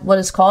 isn't that what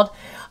it's called?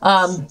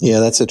 Yeah,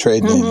 that's a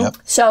trade name, yep.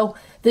 So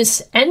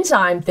this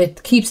enzyme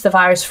that keeps the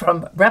virus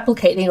from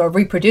replicating or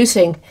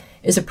reproducing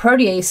is a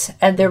protease,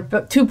 and there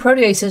are two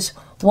proteases.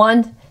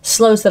 One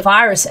slows the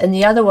virus, and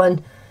the other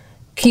one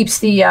keeps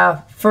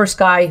the first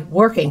guy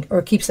working,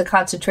 or keeps the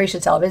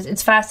concentrations elevated.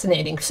 It's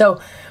fascinating.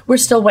 So we're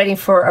still waiting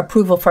for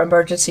approval for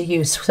emergency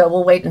use, so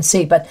we'll wait and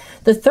see. But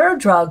the third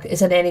drug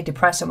is an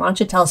antidepressant. Why don't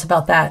you tell us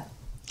about that?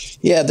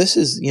 Yeah, this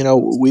is,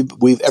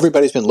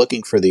 everybody's been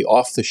looking for the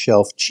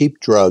off-the-shelf cheap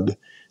drug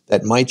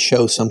that might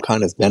show some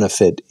kind of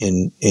benefit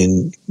in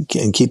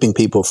keeping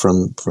people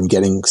from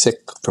getting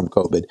sick from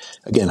COVID.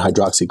 Again,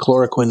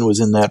 hydroxychloroquine was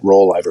in that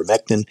role,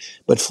 ivermectin,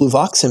 but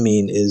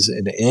fluvoxamine is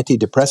an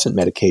antidepressant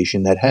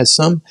medication that has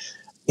some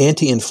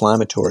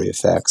anti-inflammatory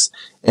effects.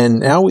 And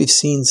now we've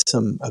seen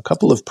a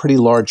couple of pretty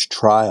large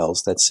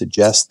trials that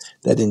suggest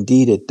that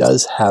indeed it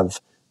does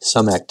have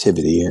some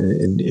activity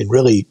in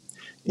really,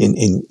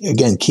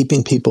 again,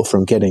 keeping people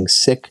from getting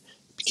sick,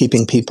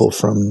 keeping people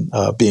from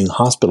being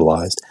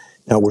hospitalized.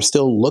 Now, we're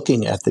still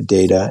looking at the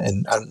data,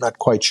 and I'm not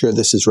quite sure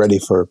this is ready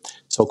for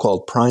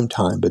so-called prime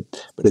time, but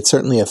it's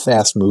certainly a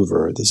fast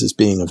mover. This is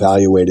being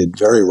evaluated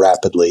very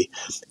rapidly.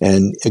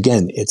 And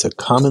again, it's a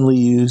commonly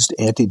used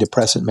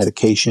antidepressant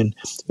medication.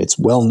 It's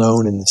well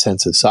known in the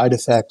sense of side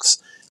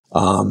effects,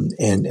 and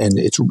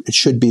it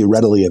should be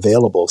readily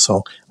available.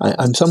 So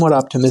I'm somewhat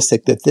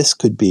optimistic that this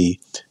could be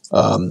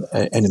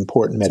an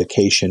important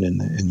medication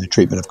in the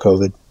treatment of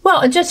COVID.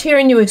 Well, and just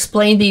hearing you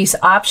explain these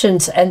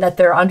options and that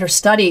they're under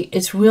study,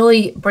 it's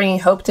really bringing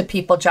hope to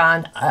people,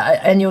 John.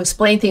 And you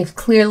explain things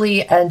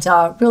clearly and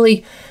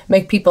really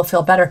make people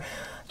feel better.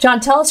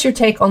 John, tell us your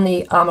take on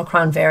the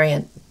Omicron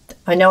variant.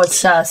 I know it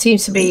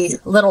seems to be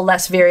a little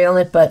less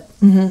virulent, but...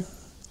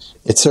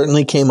 It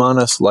certainly came on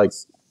us like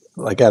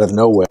out of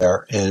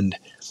nowhere, and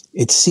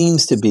it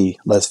seems to be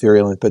less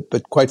virulent.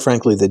 But quite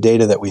frankly, the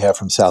data that we have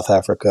from South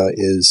Africa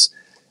is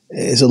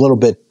a little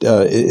bit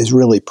is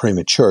really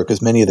premature, because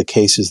many of the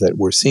cases that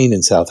we're seeing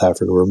in South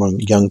Africa were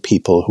among young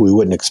people who we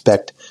wouldn't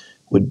expect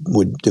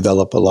would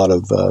develop a lot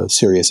of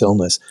serious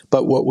illness.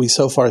 But what we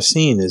so far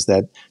seen is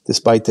that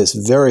despite this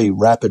very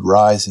rapid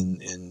rise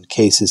in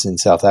cases in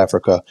South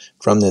Africa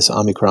from this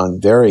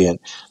Omicron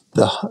variant,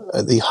 the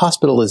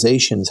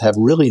hospitalizations have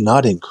really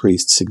not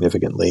increased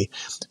significantly.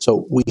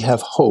 So we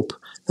have hope.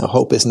 Now,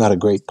 hope is not a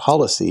great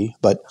policy,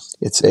 but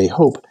it's a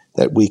hope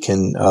that we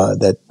can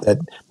that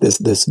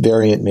this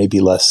variant may be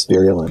less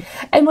virulent.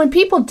 And when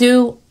people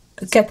do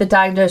get the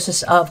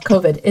diagnosis of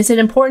COVID, is it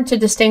important to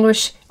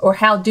distinguish, or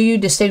how do you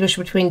distinguish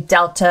between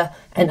Delta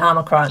and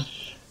Omicron?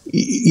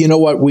 You know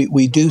what?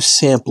 We do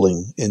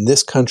sampling in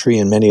this country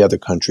and many other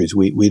countries.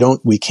 We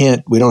don't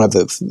have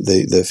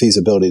the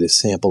feasibility to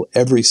sample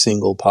every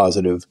single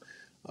positive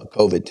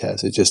COVID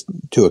test. It's just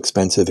too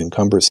expensive and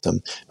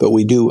cumbersome. But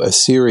we do a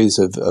series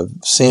of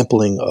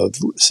sampling of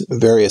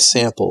various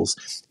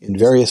samples in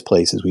various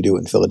places. We do it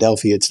in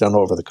Philadelphia. It's done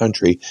all over the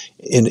country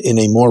in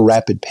a more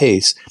rapid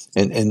pace.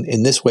 And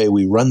in this way,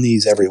 we run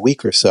these every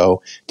week or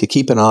so to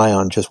keep an eye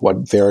on just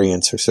what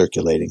variants are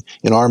circulating.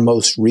 In our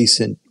most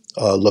recent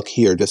look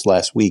here, just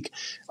last week,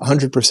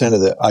 100%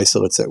 of the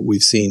isolates that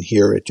we've seen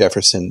here at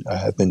Jefferson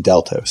have been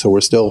Delta. So we're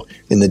still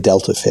in the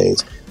Delta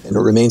phase. And it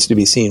remains to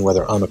be seen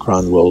whether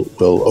Omicron will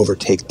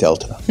overtake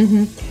Delta.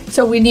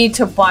 So we need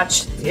to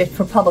watch it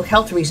for public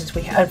health reasons,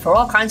 and for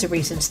all kinds of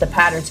reasons, the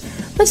patterns.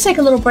 Let's take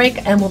a little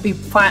break, and we'll be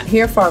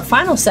here for our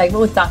final segment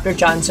with Dr.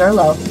 John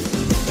Zerlo.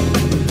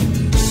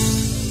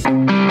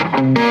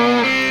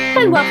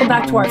 And welcome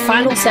back to our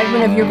final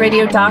segment of Your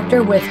Radio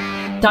Doctor with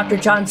Dr.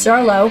 John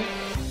Zerlo.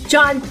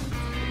 John,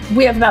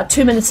 we have about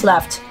 2 minutes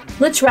left.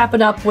 Let's wrap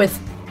it up with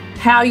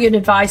how you'd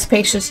advise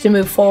patients to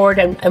move forward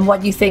and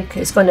what you think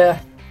is going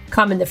to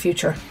come in the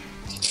future.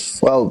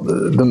 Well,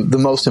 the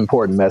most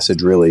important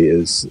message really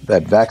is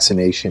that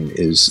vaccination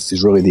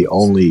is really the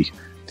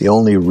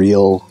only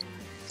real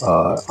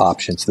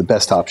option. It's the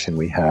best option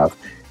we have.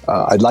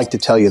 I'd like to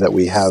tell you that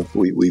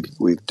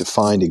we've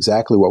defined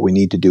exactly what we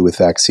need to do with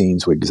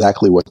vaccines,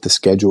 exactly what the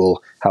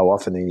schedule, how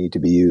often they need to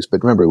be used.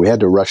 But remember, we had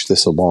to rush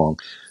this along.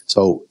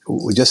 So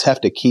we just have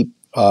to keep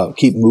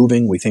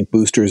moving. We think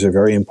boosters are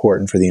very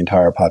important for the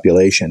entire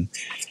population.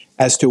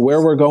 As to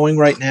where we're going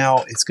right now,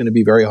 it's going to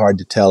be very hard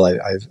to tell.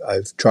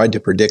 I've tried to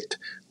predict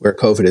where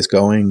COVID is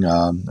going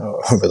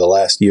over the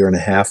last year and a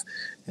half,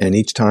 and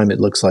each time it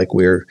looks like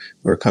we're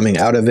coming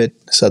out of it.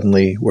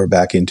 Suddenly, we're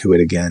back into it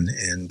again,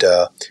 and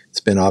it's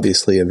been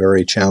obviously a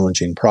very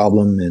challenging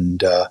problem.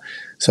 And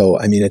so,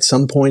 I mean, at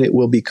some point, it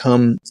will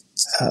become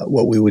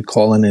what we would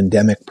call an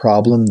endemic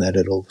problem. That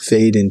it'll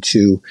fade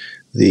into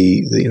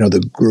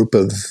the group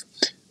of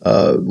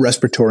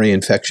respiratory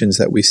infections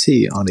that we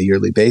see on a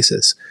yearly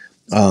basis.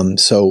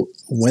 So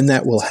when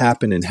that will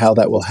happen and how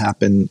that will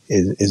happen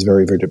is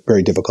very, very,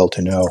 very difficult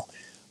to know.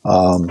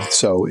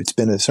 So it's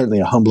been certainly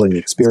a humbling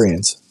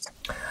experience.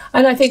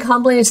 And I think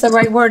humbling is the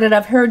right word, and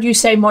I've heard you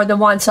say more than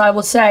once. So I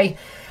will say,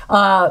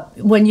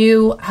 when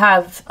you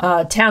have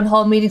town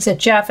hall meetings at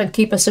Jeff and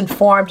keep us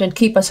informed and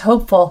keep us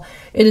hopeful,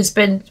 it has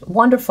been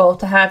wonderful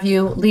to have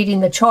you leading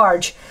the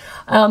charge.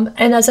 And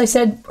as I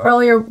said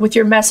earlier with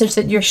your message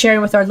that you're sharing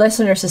with our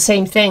listeners, the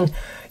same thing.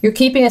 You're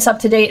keeping us up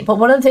to date. But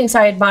one of the things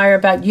I admire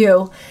about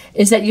you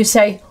is that you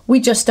say, we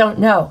just don't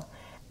know.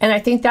 And I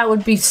think that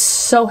would be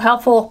so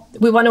helpful.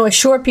 We want to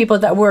assure people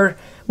that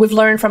we've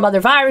learned from other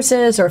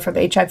viruses or from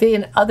HIV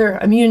and other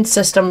immune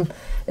system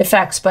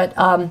effects. But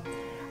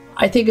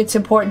I think it's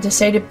important to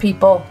say to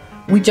people,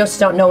 we just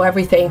don't know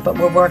everything, but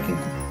we're working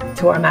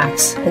to our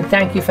max. And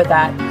thank you for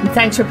that. And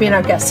thanks for being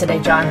our guest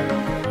today, John.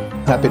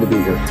 Happy to be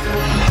here.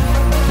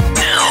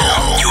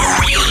 Now, your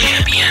real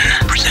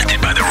champion,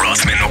 presented by the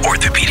Rothman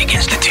Orthopedic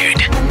Institute.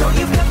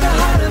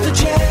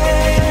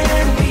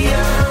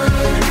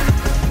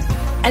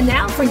 And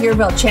now for your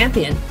real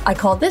champion, I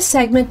call this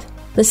segment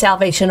the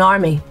Salvation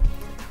Army.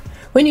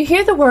 When you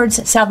hear the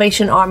words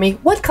Salvation Army,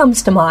 what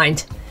comes to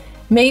mind?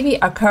 Maybe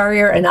a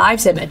Currier and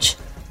Ives image.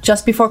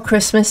 Just before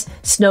Christmas,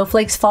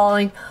 snowflakes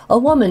falling, a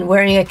woman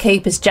wearing a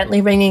cape is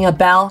gently ringing a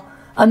bell,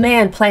 a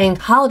man playing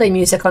holiday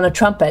music on a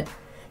trumpet,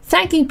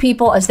 thanking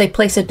people as they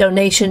place a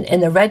donation in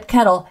the red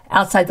kettle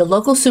outside the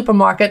local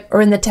supermarket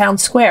or in the town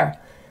square.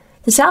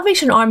 The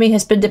Salvation Army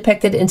has been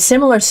depicted in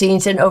similar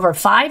scenes in over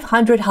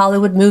 500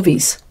 Hollywood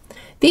movies.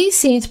 These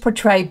scenes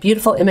portray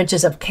beautiful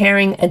images of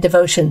caring and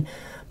devotion,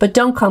 but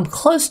don't come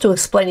close to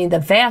explaining the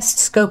vast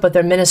scope of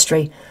their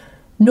ministry.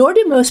 Nor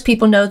do most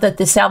people know that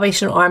the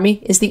Salvation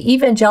Army is the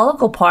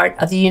evangelical part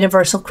of the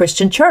Universal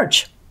Christian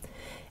Church.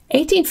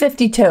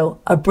 1852,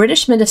 a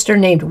British minister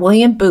named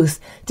William Booth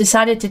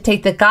decided to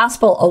take the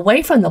gospel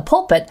away from the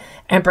pulpit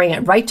and bring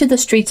it right to the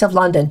streets of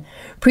London,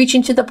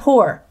 preaching to the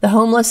poor, the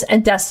homeless,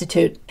 and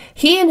destitute.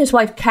 He and his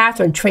wife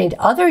Catherine trained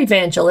other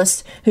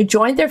evangelists who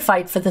joined their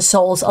fight for the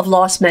souls of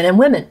lost men and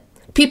women.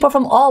 People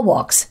from all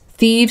walks,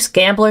 thieves,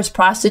 gamblers,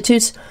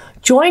 prostitutes,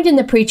 joined in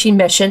the preaching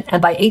mission,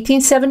 and by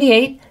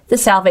 1878, the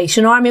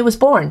Salvation Army was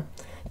born.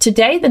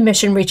 Today, the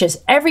mission reaches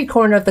every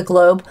corner of the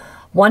globe,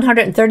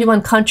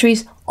 131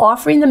 countries,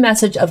 offering the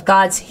message of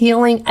God's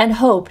healing and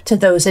hope to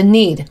those in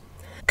need.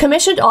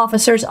 Commissioned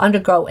officers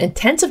undergo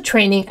intensive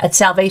training at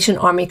Salvation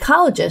Army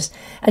colleges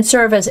and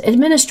serve as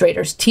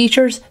administrators,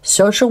 teachers,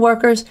 social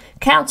workers,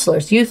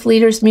 counselors, youth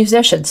leaders,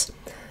 musicians.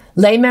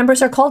 Lay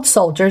members are called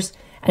soldiers,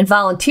 and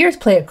volunteers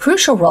play a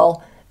crucial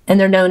role, and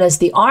they're known as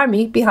the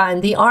Army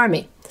behind the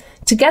Army.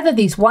 Together,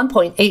 these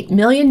 1.8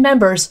 million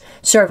members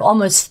serve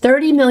almost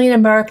 30 million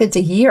Americans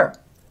a year.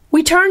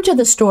 We turn to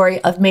the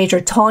story of Major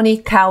Tawny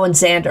Cowan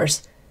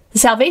Zanders. The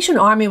Salvation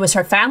Army was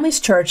her family's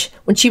church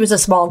when she was a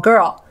small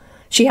girl.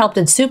 She helped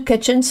in soup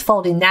kitchens,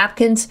 folding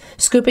napkins,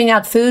 scooping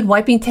out food,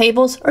 wiping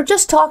tables, or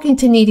just talking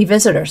to needy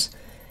visitors.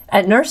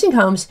 At nursing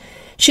homes,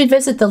 she'd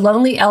visit the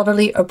lonely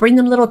elderly or bring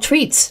them little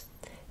treats.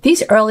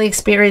 These early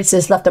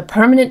experiences left a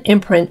permanent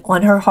imprint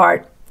on her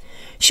heart.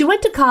 She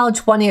went to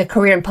college wanting a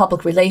career in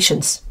public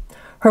relations.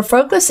 Her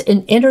focus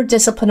in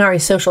interdisciplinary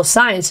social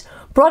science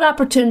brought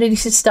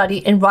opportunities to study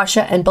in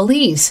Russia and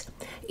Belize.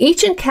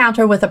 Each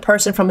encounter with a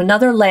person from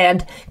another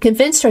land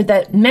convinced her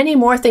that many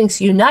more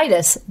things unite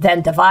us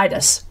than divide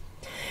us.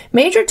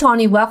 Major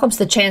Tawny welcomes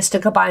the chance to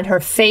combine her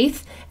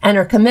faith and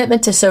her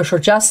commitment to social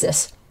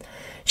justice.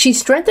 She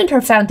strengthened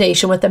her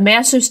foundation with a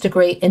master's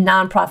degree in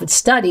nonprofit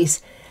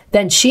studies.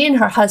 Then she and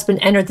her husband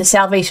entered the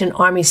Salvation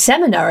Army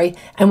Seminary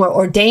and were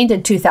ordained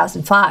in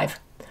 2005.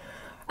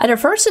 At her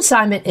first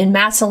assignment in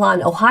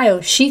Massillon,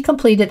 Ohio, she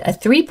completed a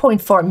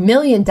 $3.4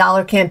 million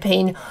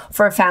campaign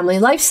for a family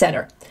life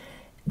center.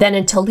 Then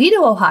in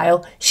Toledo,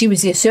 Ohio, she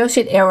was the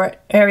associate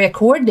area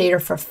coordinator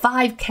for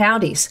 5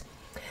 counties.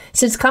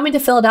 Since coming to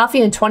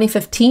Philadelphia in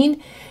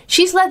 2015,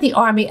 she's led the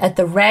Army at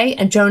the Ray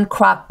and Joan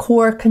Kroc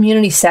Core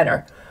Community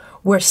Center,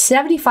 where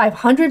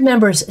 7,500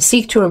 members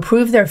seek to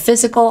improve their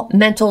physical,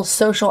 mental,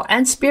 social,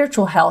 and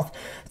spiritual health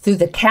through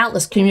the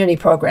countless community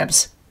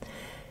programs.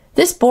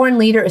 This born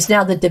leader is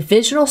now the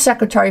Divisional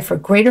Secretary for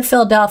Greater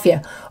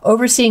Philadelphia,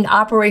 overseeing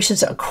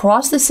operations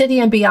across the city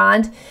and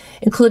beyond,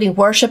 including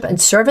worship and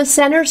service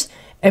centers,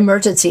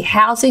 emergency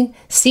housing,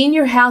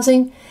 senior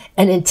housing,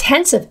 an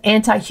intensive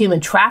anti-human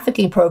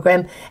trafficking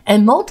program,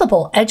 and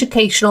multiple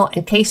educational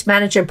and case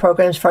management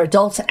programs for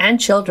adults and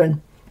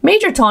children.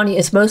 Major Tawny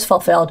is most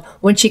fulfilled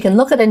when she can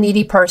look at a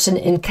needy person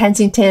in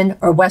Kensington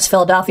or West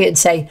Philadelphia and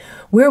say,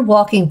 "We're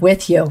walking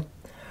with you."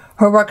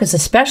 Her work is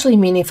especially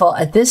meaningful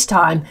at this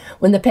time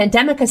when the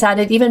pandemic has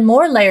added even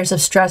more layers of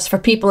stress for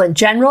people in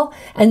general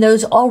and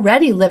those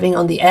already living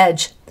on the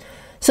edge.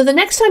 So the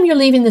next time you're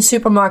leaving the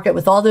supermarket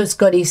with all those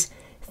goodies,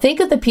 think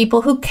of the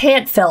people who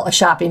can't fill a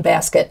shopping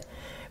basket.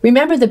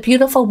 Remember the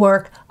beautiful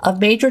work of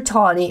Major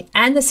Tawny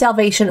and the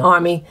Salvation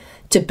Army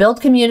to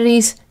build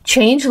communities,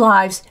 change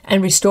lives,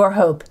 and restore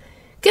hope.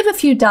 Give a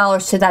few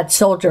dollars to that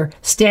soldier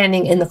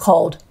standing in the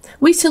cold.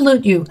 We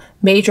salute you,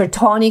 Major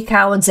Tawny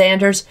Cowan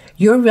Zanders,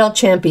 your real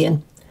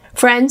champion.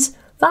 Friends,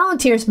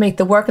 volunteers make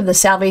the work of the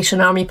Salvation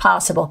Army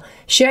possible.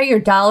 Share your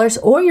dollars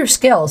or your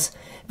skills.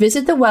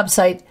 Visit the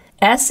website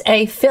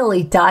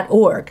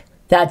saphilly.org.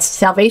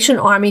 That's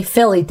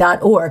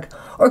salvationarmyphilly.org.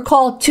 Or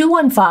call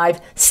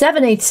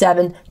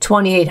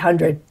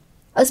 215-787-2800.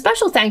 A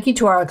special thank you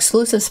to our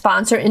exclusive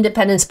sponsor,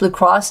 Independence Blue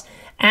Cross,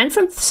 and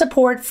from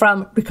support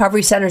from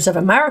Recovery Centers of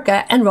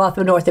America and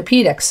Rothman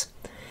Orthopedics.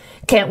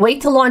 Can't wait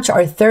to launch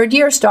our third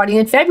year starting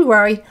in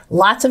February.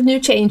 Lots of new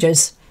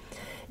changes.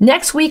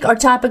 Next week, our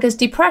topic is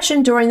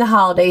depression during the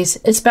holidays,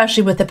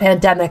 especially with the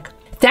pandemic.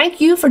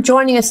 Thank you for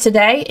joining us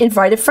today.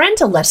 Invite a friend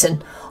to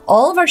listen.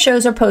 All of our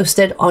shows are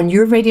posted on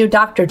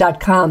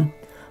yourradiodoctor.com.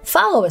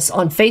 Follow us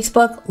on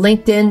Facebook,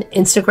 LinkedIn,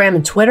 Instagram,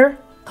 and Twitter.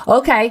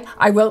 Okay,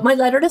 I wrote my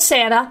letter to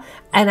Santa,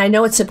 and I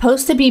know it's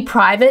supposed to be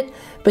private,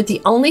 but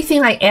the only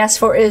thing I asked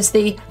for is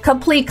the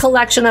complete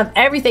collection of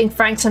everything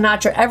Frank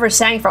Sinatra ever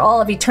sang for all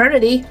of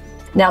eternity.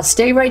 Now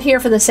stay right here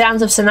for the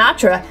sounds of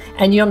Sinatra,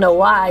 and you'll know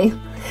why.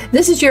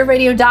 This is your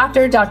radio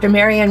doctor, Dr.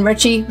 Marianne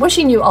Ritchie,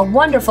 wishing you a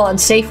wonderful and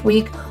safe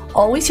week.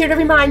 Always here to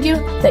remind you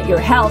that your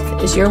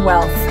health is your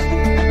wealth.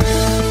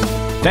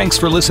 Thanks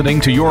for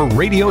listening to Your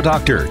Radio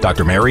Doctor,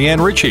 Dr.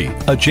 Marianne Ritchie,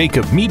 a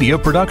Jacob Media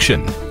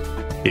production.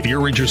 If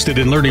you're interested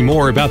in learning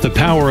more about the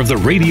power of the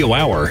radio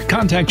hour,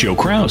 contact Joe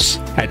Kraus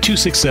at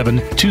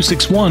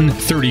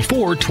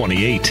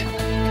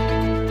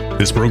 267-261-3428.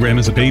 This program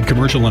is a paid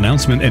commercial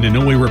announcement and in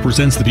no way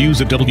represents the views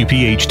of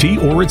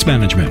WPHT or its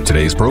management.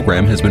 Today's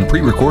program has been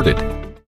pre-recorded.